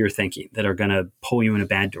that you're thinking that are going to pull you in a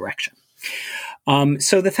bad direction.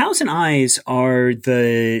 So the Thousand Eyes are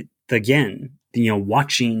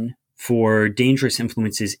watching for dangerous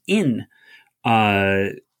influences in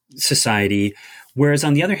society. Whereas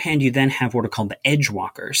on the other hand, you then have what are called the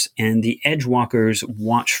Edgewalkers, and the Edgewalkers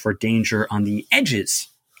watch for danger on the edges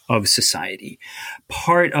of society.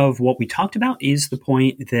 Part of what we talked about is the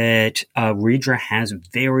point that Redra has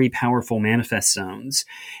very powerful manifest zones,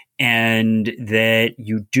 and that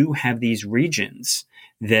you do have these regions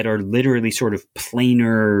that are literally sort of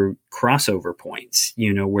planar crossover points,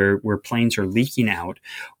 where planes are leaking out,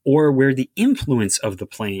 or where the influence of the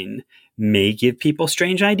plane may give people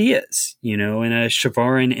strange ideas. In a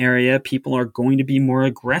Shavaran area, people are going to be more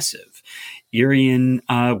aggressive. Irian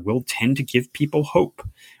will tend to give people hope,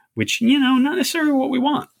 which, not necessarily what we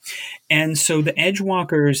want. And so the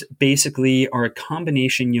Edgewalkers basically are a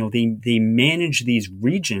combination, they manage these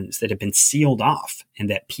regions that have been sealed off and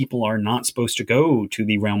that people are not supposed to go to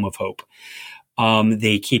the realm of hope.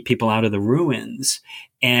 They keep people out of the ruins.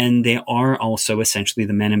 And they are also essentially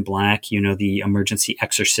the men in black, the emergency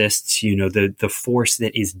exorcists, the force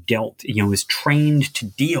that is dealt, is trained to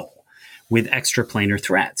deal with extraplanar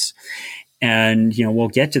threats. And, we'll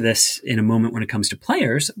get to this in a moment when it comes to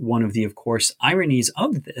players. One of the, of course, ironies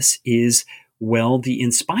of this is, well, the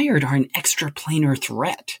Inspired are an extraplanar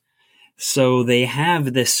threat. So they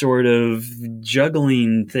have this sort of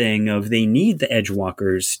juggling thing of they need the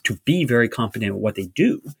Edgewalkers to be very competent at what they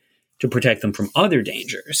do to protect them from other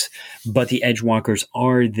dangers. But the Edgewalkers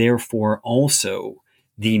are therefore also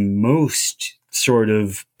the most sort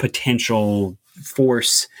of potential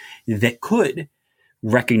force that could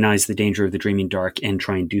recognize the danger of the Dreaming Dark and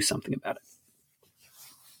try and do something about it.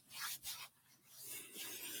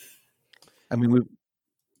 I mean,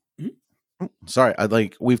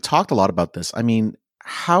 we've talked a lot about this. I mean,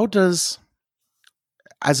 as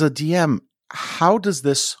a DM, how does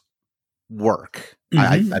this work?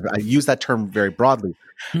 Mm-hmm. I use that term very broadly.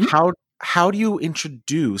 Mm-hmm. How do you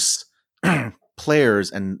introduce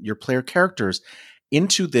players and your player characters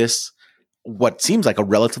into this, what seems like a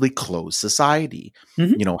relatively closed society?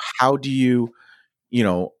 Mm-hmm. How do you,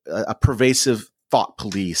 a pervasive thought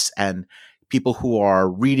police and people who are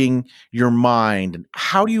reading your mind, and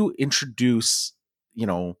how do you introduce,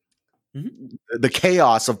 the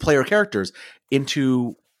chaos of player characters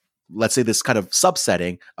into, let's say, this kind of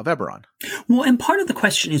subsetting of Eberron? Well, and part of the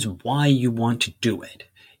question is why you want to do it.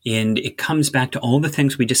 And it comes back to all the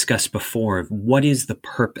things we discussed before. What is the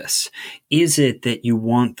purpose? Is it that you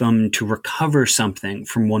want them to recover something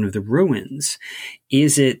from one of the ruins?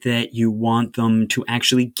 Is it that you want them to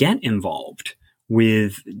actually get involved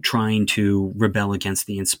with trying to rebel against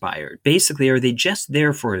the Inspired? Basically, are they just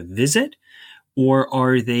there for a visit, or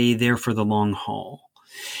are they there for the long haul?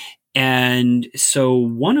 And so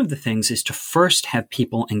one of the things is to first have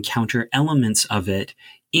people encounter elements of it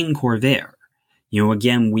in Khorvaire.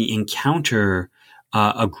 Again, we encounter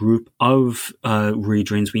a group of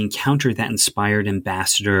Redrins. We encounter that Inspired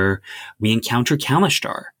ambassador. We encounter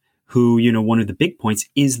Kalashtar, who, one of the big points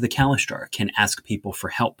is the Kalashtar can ask people for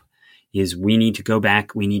help. Is we need to go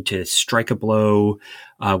back, we need to strike a blow,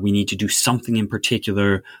 we need to do something in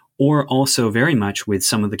particular. Or also very much with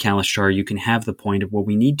some of the Kalashtar, you can have the point of, well,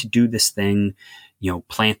 we need to do this thing,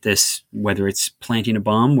 plant this, whether it's planting a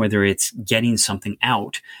bomb, whether it's getting something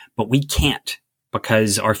out, but we can't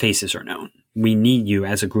because our faces are known. We need you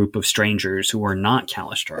as a group of strangers who are not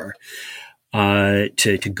Kalashtar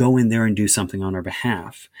to go in there and do something on our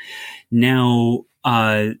behalf. Now,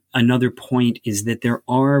 another point is that there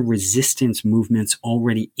are resistance movements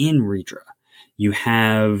already in Redra. You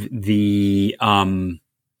have the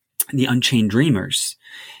Unchained Dreamers,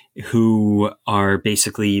 who are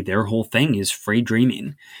basically, their whole thing is free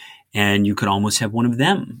dreaming. And you could almost have one of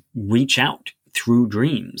them reach out through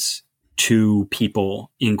dreams to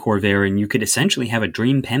people in Khorvaire, and you could essentially have a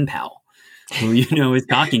dream pen pal who, is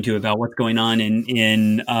talking to about what's going on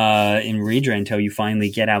in Redra until you finally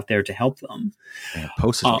get out there to help them. Man,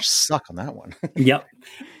 postage suck on that one. Yep.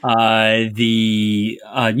 The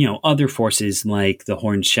other forces like the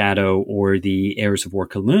Horned Shadow or the Heirs of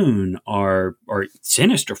Orkaloon are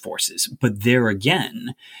sinister forces, but there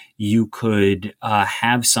again, you could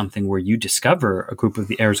have something where you discover a group of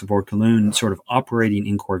the Heirs of Orkaloon sort of operating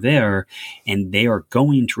in Khorvaire, and they are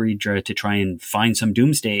going to Redra to try and find some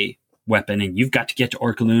doomsday weapon, and you've got to get to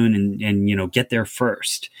Orkaloon and get there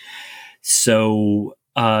first. So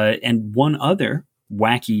and one other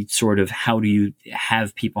wacky sort of how do you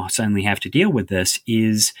have people suddenly have to deal with this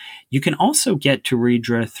is you can also get to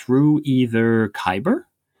Redra through either Khyber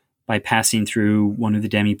by passing through one of the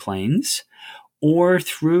demi-planes, or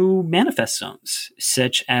through manifest zones,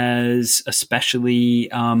 such as especially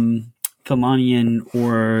Thelonian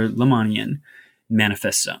or Lemonian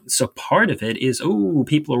manifest zones. So part of it is,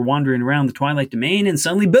 people are wandering around the Twilight Domain and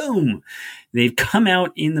suddenly, boom, they've come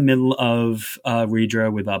out in the middle of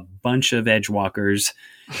Redra with a bunch of Edgewalkers,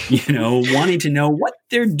 wanting to know what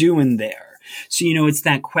they're doing there. So, it's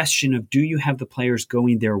that question of, do you have the players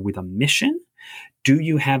going there with a mission? Do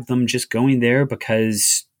you have them just going there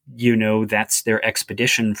because that's their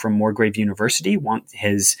expedition from Morgrave University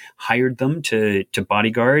has hired them to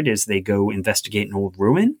bodyguard as they go investigate an old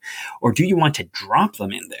ruin? Or do you want to drop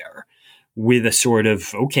them in there with a sort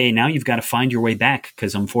of, okay, now you've got to find your way back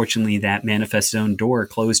because unfortunately that manifest zone door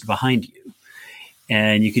closed behind you?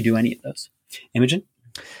 And you could do any of those. Imogen?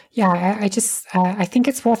 Yeah, I think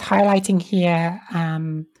it's worth highlighting here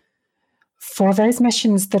for those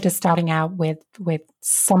missions that are starting out with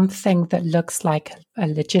something that looks like a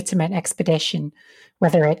legitimate expedition,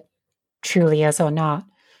 whether it truly is or not,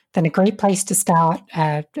 then a great place to start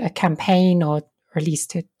a campaign, or at least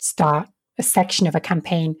to start a section of a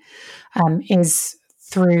campaign is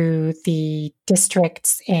through the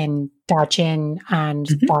districts in Daljin and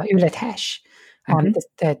Dar Ulatesh,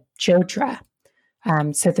 the Jodra.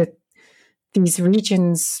 So that these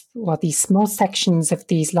regions, or these small sections of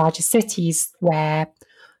these larger cities where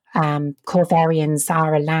Corvarians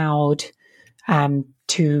are allowed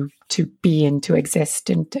to be and to exist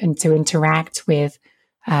and to interact with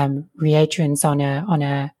Riedrans on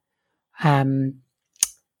a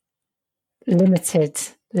limited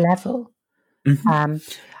level. And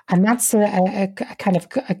that's a kind of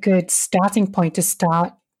a good starting point to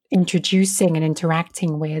start introducing and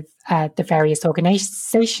interacting with the various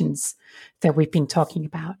organizations that we've been talking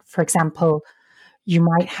about. For example, you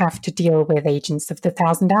might have to deal with agents of the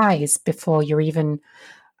Thousand Eyes before you're even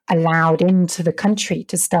allowed into the country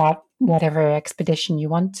to start whatever expedition you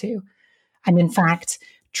want to. And in fact,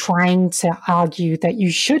 trying to argue that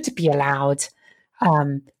you should be allowed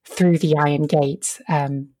through the Iron Gate,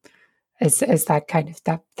 as that kind of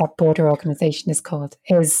that border organization is called,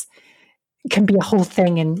 can be a whole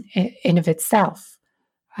thing in of itself.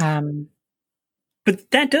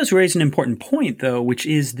 But that does raise an important point, though, which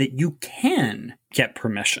is that you can get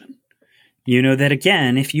permission. You know, that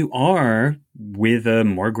again, if you are with a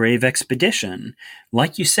Morgrave expedition,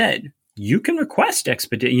 like you said, you can request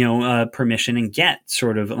permission and get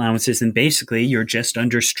sort of allowances. And basically, you're just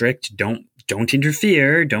under strict, don't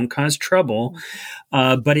interfere, don't cause trouble.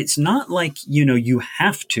 But it's not like, you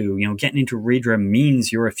have to, getting into Riedra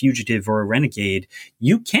means you're a fugitive or a renegade.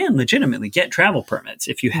 You can legitimately get travel permits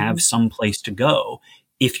if you have some place to go,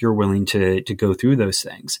 if you're willing to go through those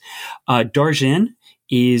things. Daljin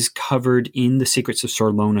is covered in the Secrets of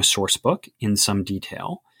Sorlona sourcebook in some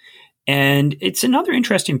detail. And it's another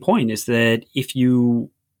interesting point is that if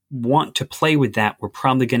you want to play with that, we're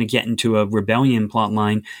probably going to get into a rebellion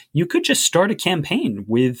plotline. You could just start a campaign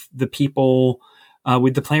with the people,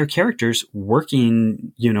 with the player characters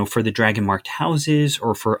working, for the dragon marked houses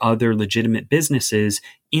or for other legitimate businesses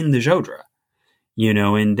in the Jodra,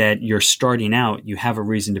 and that you're starting out, you have a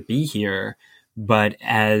reason to be here. But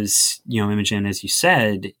as, Imogen, as you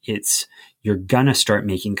said, you're going to start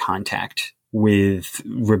making contact with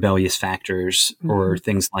rebellious factors or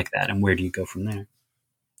things like that. And where do you go from there?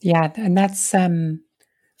 Yeah, and that's well, I'm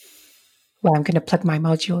going to plug my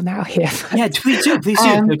module now here. Yeah, please do.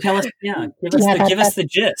 Tell us. Yeah, give us the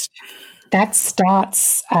gist. That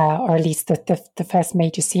starts, or at least the first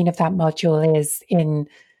major scene of that module is in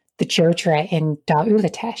the Jodra in Dar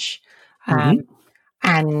Ulatesh,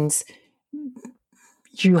 and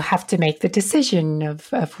you have to make the decision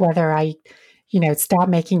of whether I, start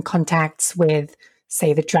making contacts with,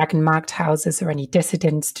 say, the dragon marked houses or any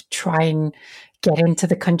dissidents to try and get into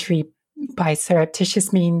the country by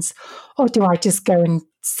surreptitious means, or do I just go and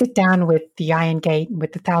sit down with the Iron Gate and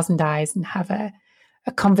with the Thousand Eyes and have a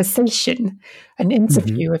conversation, an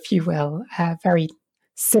interview, if you will, a very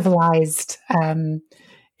civilized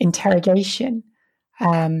interrogation.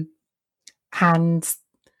 And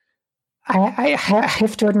I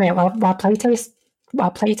have to admit, while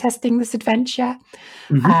playtesting this adventure,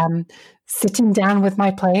 sitting down with my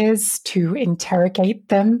players to interrogate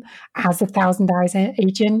them as a Thousand Eyes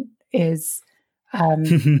agent is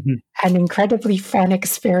an incredibly fun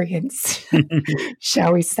experience,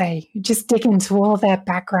 shall we say. Just dig into all their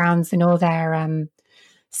backgrounds and all their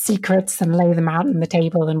secrets and lay them out on the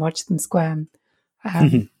table and watch them squirm.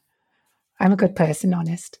 I'm a good person,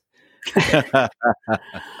 honest.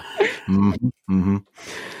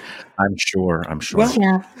 I'm sure. Well,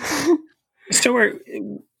 yeah. So we're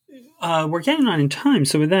getting on in time.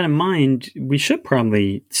 So with that in mind, we should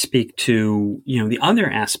probably speak to, the other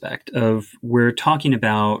aspect of we're talking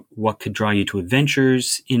about what could draw you to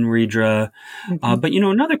adventures in Riedra. But,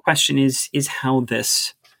 another question is how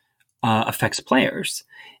this affects players.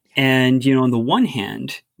 And, on the one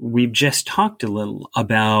hand, we've just talked a little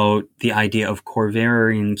about the idea of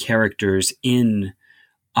Corvarian characters in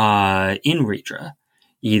Riedra,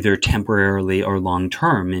 either temporarily or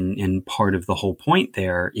long-term. And part of the whole point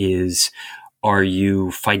there is, are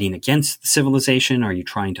you fighting against the civilization? Are you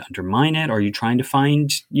trying to undermine it? Are you trying to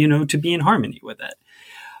find, to be in harmony with it?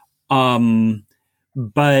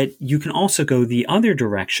 But you can also go the other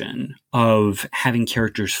direction of having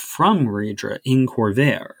characters from Riedra in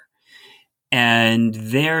Corvair. And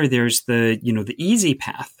there's the easy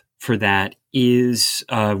path for that is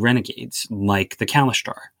renegades like the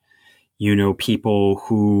Kalashtar. People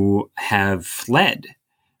who have fled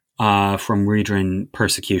from Riedran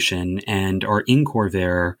persecution and are in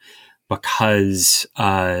Corvair because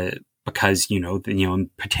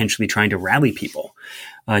potentially trying to rally people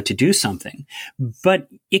to do something. But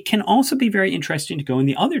it can also be very interesting to go in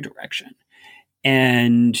the other direction.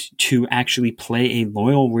 and to actually play a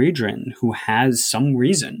loyal Redrin who has some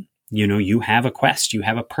reason. You have a quest, you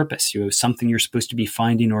have a purpose, you have something you're supposed to be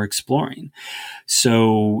finding or exploring.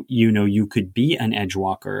 So, you could be an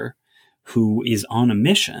Edgewalker who is on a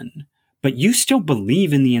mission, but you still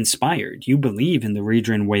believe in the inspired. You believe in the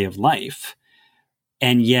Redrin way of life.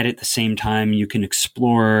 And yet at the same time, you can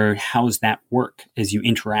explore how's that work as you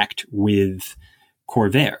interact with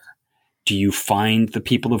Khorvaire. Do you find the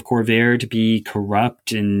people of Khorvaire to be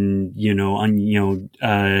corrupt and,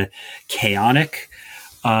 chaotic?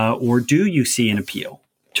 Or do you see an appeal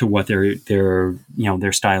to what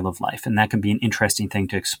their style of life? And that can be an interesting thing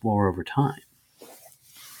to explore over time.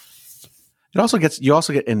 You also get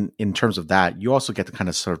in terms of that, you also get to kind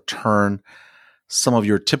of sort of turn some of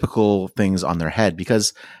your typical things on their head,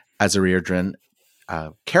 because as a Redrin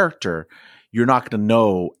character, you're not going to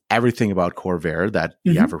know everything about Khorvaire that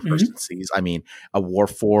the average person sees. I mean, a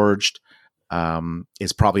Warforged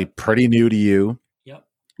is probably pretty new to you. Yep.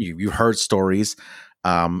 You've heard stories.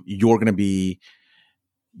 You're going to be,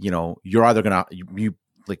 you're either going to,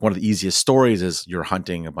 like one of the easiest stories is you're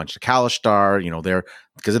hunting a bunch of Kalashtar, they're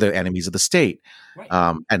because they're enemies of the state.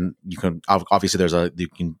 Right. And you can, obviously you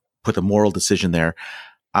can put the moral decision there.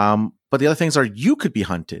 But the other things are you could be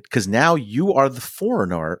hunted because now you are the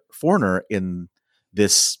foreigner in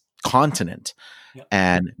this continent. Yep.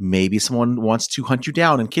 And maybe someone wants to hunt you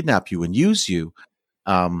down and kidnap you and use you.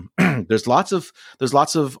 There's lots of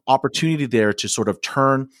opportunity there to sort of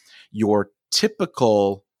turn your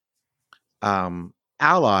typical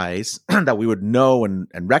allies that we would know and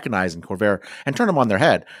recognize in Khorvaire and turn them on their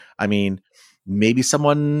head. I mean, maybe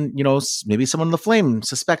someone in the Flame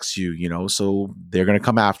suspects you, so they're going to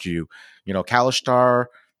come after you. Kalashtar,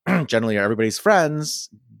 generally everybody's friends,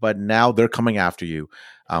 but now they're coming after you.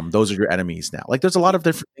 Those are your enemies now. Like there's a lot of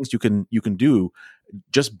different things you can do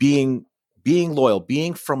just being loyal,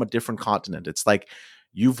 being from a different continent. It's like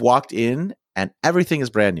you've walked in and everything is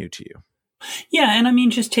brand new to you. Yeah, and I mean,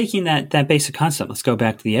 just taking that basic concept, let's go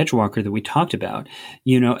back to the Edgewalker that we talked about.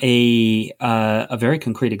 A very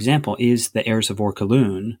concrete example is the heirs of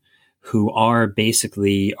Orkaloon, who are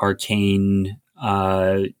basically arcane,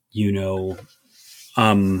 I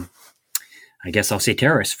guess I'll say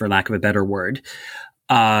terrorists, for lack of a better word,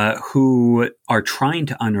 who are trying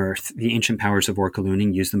to unearth the ancient powers of Orkaloon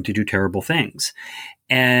and use them to do terrible things.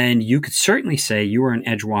 And you could certainly say you are an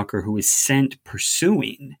Edgewalker who is sent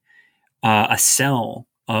pursuing a cell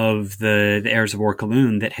of the heirs of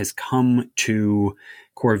Orkaloon that has come to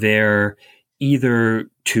Khorvaire either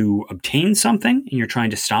to obtain something and you're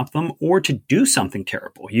trying to stop them, or to do something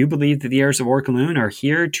terrible. You believe that the heirs of Orkaloon are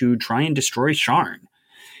here to try and destroy Sharn.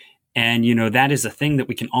 And, that is a thing that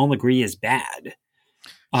we can all agree is bad.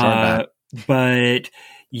 But,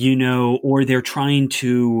 or they're trying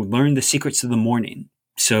to learn the secrets of the morning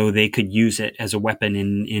so they could use it as a weapon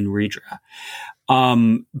in Redra.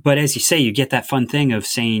 But as you say, you get that fun thing of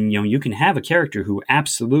saying, you can have a character who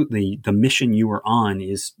absolutely the mission you are on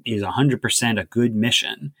is 100% a good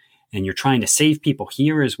mission. And you're trying to save people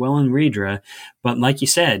here as well in Redra. But like you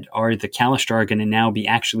said, are the Kalashtar going to now be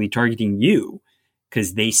actually targeting you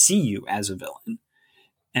because they see you as a villain?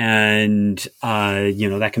 And,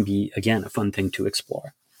 that can be, again, a fun thing to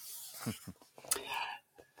explore.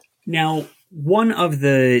 Now, one of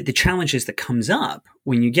the challenges that comes up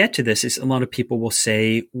when you get to this is a lot of people will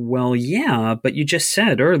say, well, yeah, but you just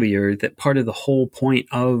said earlier that part of the whole point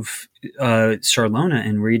of Sarlona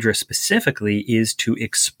and Redra specifically is to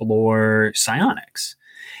explore psionics.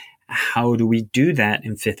 How do we do that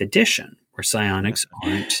in 5th edition, where psionics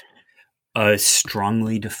aren't a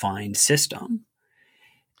strongly defined system?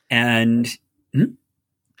 And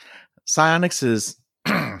psionics is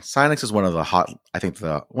one of the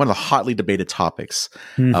hotly debated topics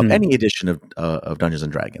of any edition of Dungeons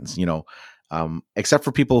and Dragons. Except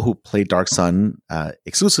for people who play Dark Sun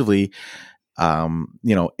exclusively,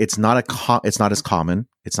 it's not as common.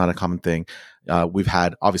 It's not a common thing. We've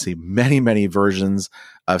had obviously many versions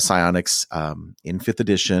of psionics in 5th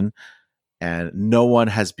edition, and no one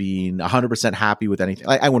has been 100% happy with anything.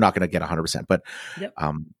 We're not going to get 100%, but yep.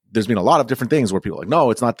 There's been a lot of different things where people are like,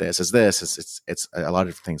 no, it's not this, it's this, it's a lot of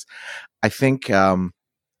different things. I think, I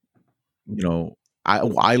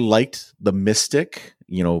liked the Mystic,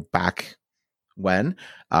 back when,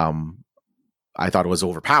 I thought it was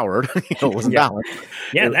overpowered, it wasn't balanced.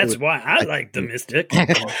 Yeah, that's why I like the Mystic.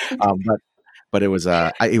 But it was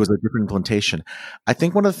a different implementation. I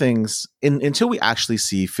think one of the things, until we actually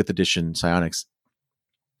see 5th edition psionics,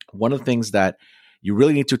 one of the things that you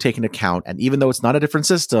really need to take into account, and even though it's not a different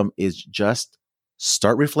system, is just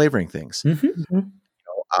start reflavoring things.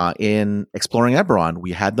 in Exploring Eberron,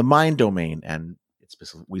 we had the mind domain, and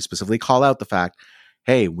we specifically call out the fact,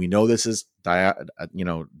 hey, we know this is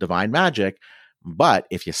divine magic, but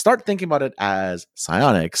if you start thinking about it as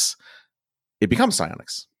psionics, it becomes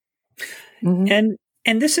psionics. Mm-hmm.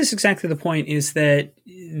 And this is exactly the point, is that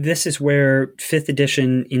this is where 5th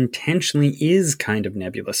edition intentionally is kind of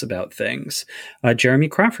nebulous about things. Jeremy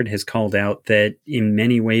Crawford has called out that in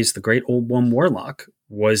many ways the Great Old One Warlock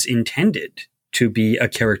was intended to be a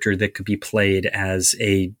character that could be played as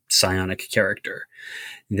a psionic character.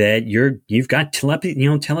 That you've got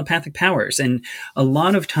telepathic powers. And a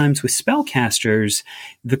lot of times with spellcasters,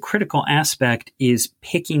 the critical aspect is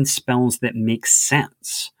picking spells that make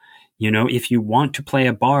sense. If you want to play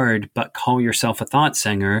a bard but call yourself a thought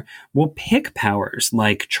singer, we'll pick powers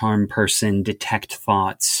like Charm Person, Detect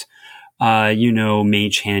Thoughts,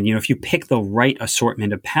 Mage Hand. If you pick the right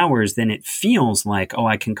assortment of powers, then it feels like,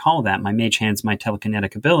 I can call that. My Mage Hand's my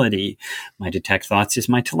telekinetic ability. My Detect Thoughts is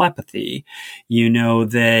my telepathy.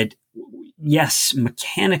 That, yes,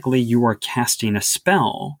 mechanically you are casting a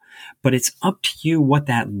spell, but it's up to you what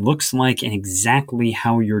that looks like and exactly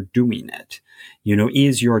how you're doing it.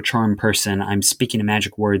 Is your Charm Person, I'm speaking a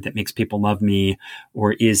magic word that makes people love me,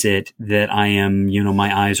 or is it that I am,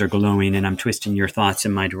 my eyes are glowing and I'm twisting your thoughts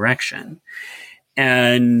in my direction?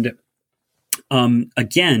 And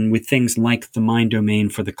again, with things like the mind domain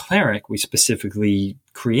for the cleric, we specifically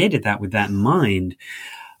created that with that in mind.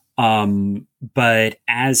 But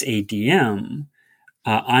as a DM,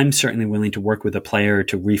 I'm certainly willing to work with a player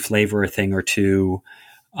to reflavor a thing or two,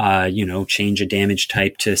 change a damage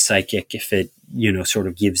type to psychic if it, sort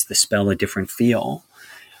of gives the spell a different feel,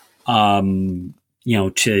 to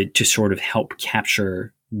sort of help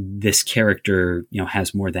capture this character,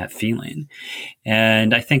 has more of that feeling.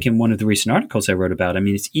 And I think in one of the recent articles I wrote about,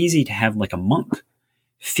 it's easy to have like a monk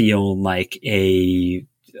feel like a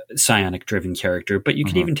psionic driven character, but you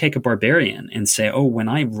could even take a barbarian and say, when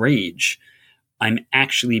I rage, I'm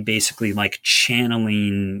actually basically like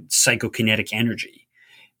channeling psychokinetic energy.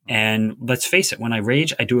 And let's face it, when I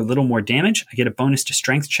rage, I do a little more damage. I get a bonus to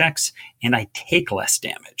strength checks and I take less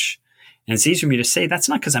damage. And it's easy for me to say that's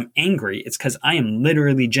not because I'm angry. It's because I am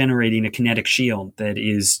literally generating a kinetic shield that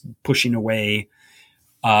is pushing away,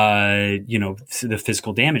 the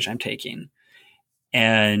physical damage I'm taking.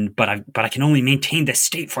 But I can only maintain this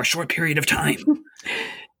state for a short period of time.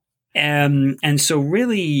 And so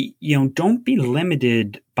really, don't be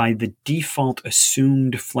limited by the default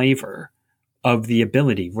assumed flavor of the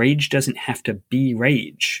ability. Rage doesn't have to be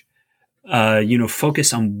rage.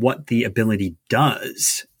 Focus on what the ability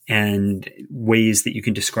does and ways that you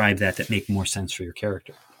can describe that make more sense for your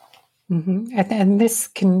character. Mm-hmm. And this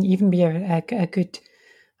can even be a good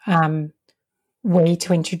way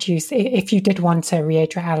to introduce, if you did want a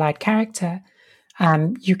Riedra allied character,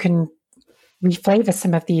 you can reflavor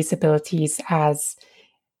some of these abilities as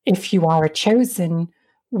if you are a chosen,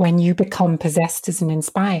 when you become possessed as an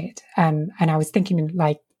inspired. And I was thinking,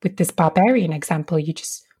 like with this barbarian example you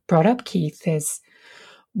just brought up, Keith, is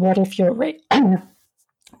what if your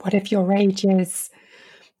rage is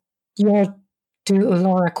you're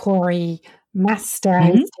Laura Corey master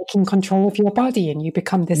who's taking control of your body and you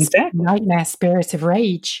become this nightmare spirit of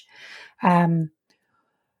rage.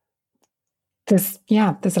 There's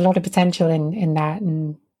a lot of potential in that.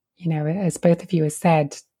 And, as both of you have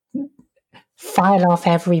said, file off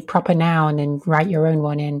every proper noun and write your own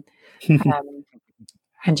one in.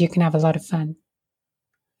 And you can have a lot of fun.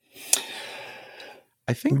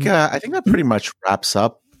 I think that pretty much wraps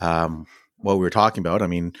up what we were talking about.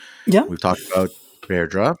 We've talked about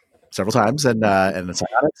Riedra several times and the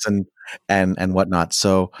psionics and whatnot.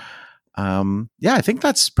 So I think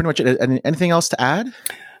that's pretty much it. Anything else to add?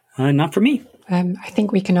 Not for me. I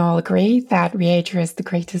think we can all agree that Riedra is the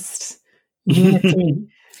greatest unity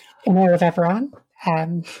in all of Eberron.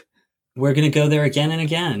 We're going to go there again and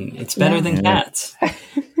again. It's better than cats.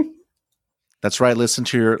 That's right. Listen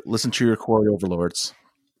to your quarry overlords.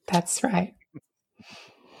 That's right.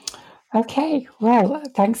 Okay. Well,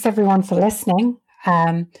 thanks everyone for listening.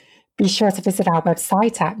 Be sure to visit our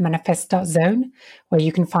website at manifest.zone, where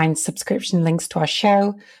you can find subscription links to our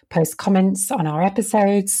show, post comments on our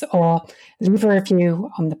episodes, or leave a review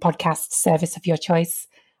on the podcast service of your choice.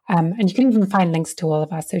 And you can even find links to all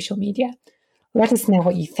of our social media. Let us know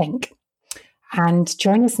what you think. And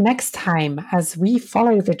join us next time as we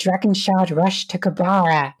follow the Dragon Shard rush to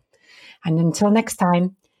Kabara. And until next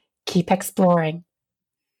time, keep exploring.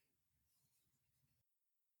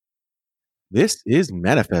 This is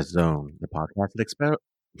Manifest Zone, the podcast that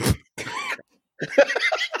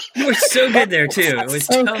You were so good there too. It was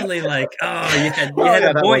So totally like, oh, you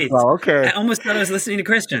had a voice. Okay. I almost thought I was listening to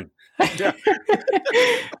Christian. Yeah.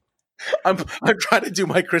 I'm trying to do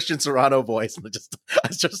my Christian Serrano voice, and I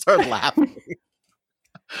just start laughing.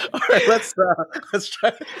 All right, let's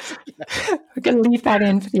try. We're gonna leave that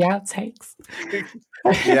in for the outtakes.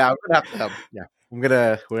 Yeah, we're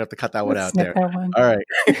gonna have to cut that one out there. That one. All right.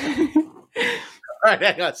 All right,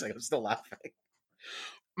 hang on a second. I'm still laughing.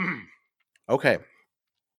 Okay.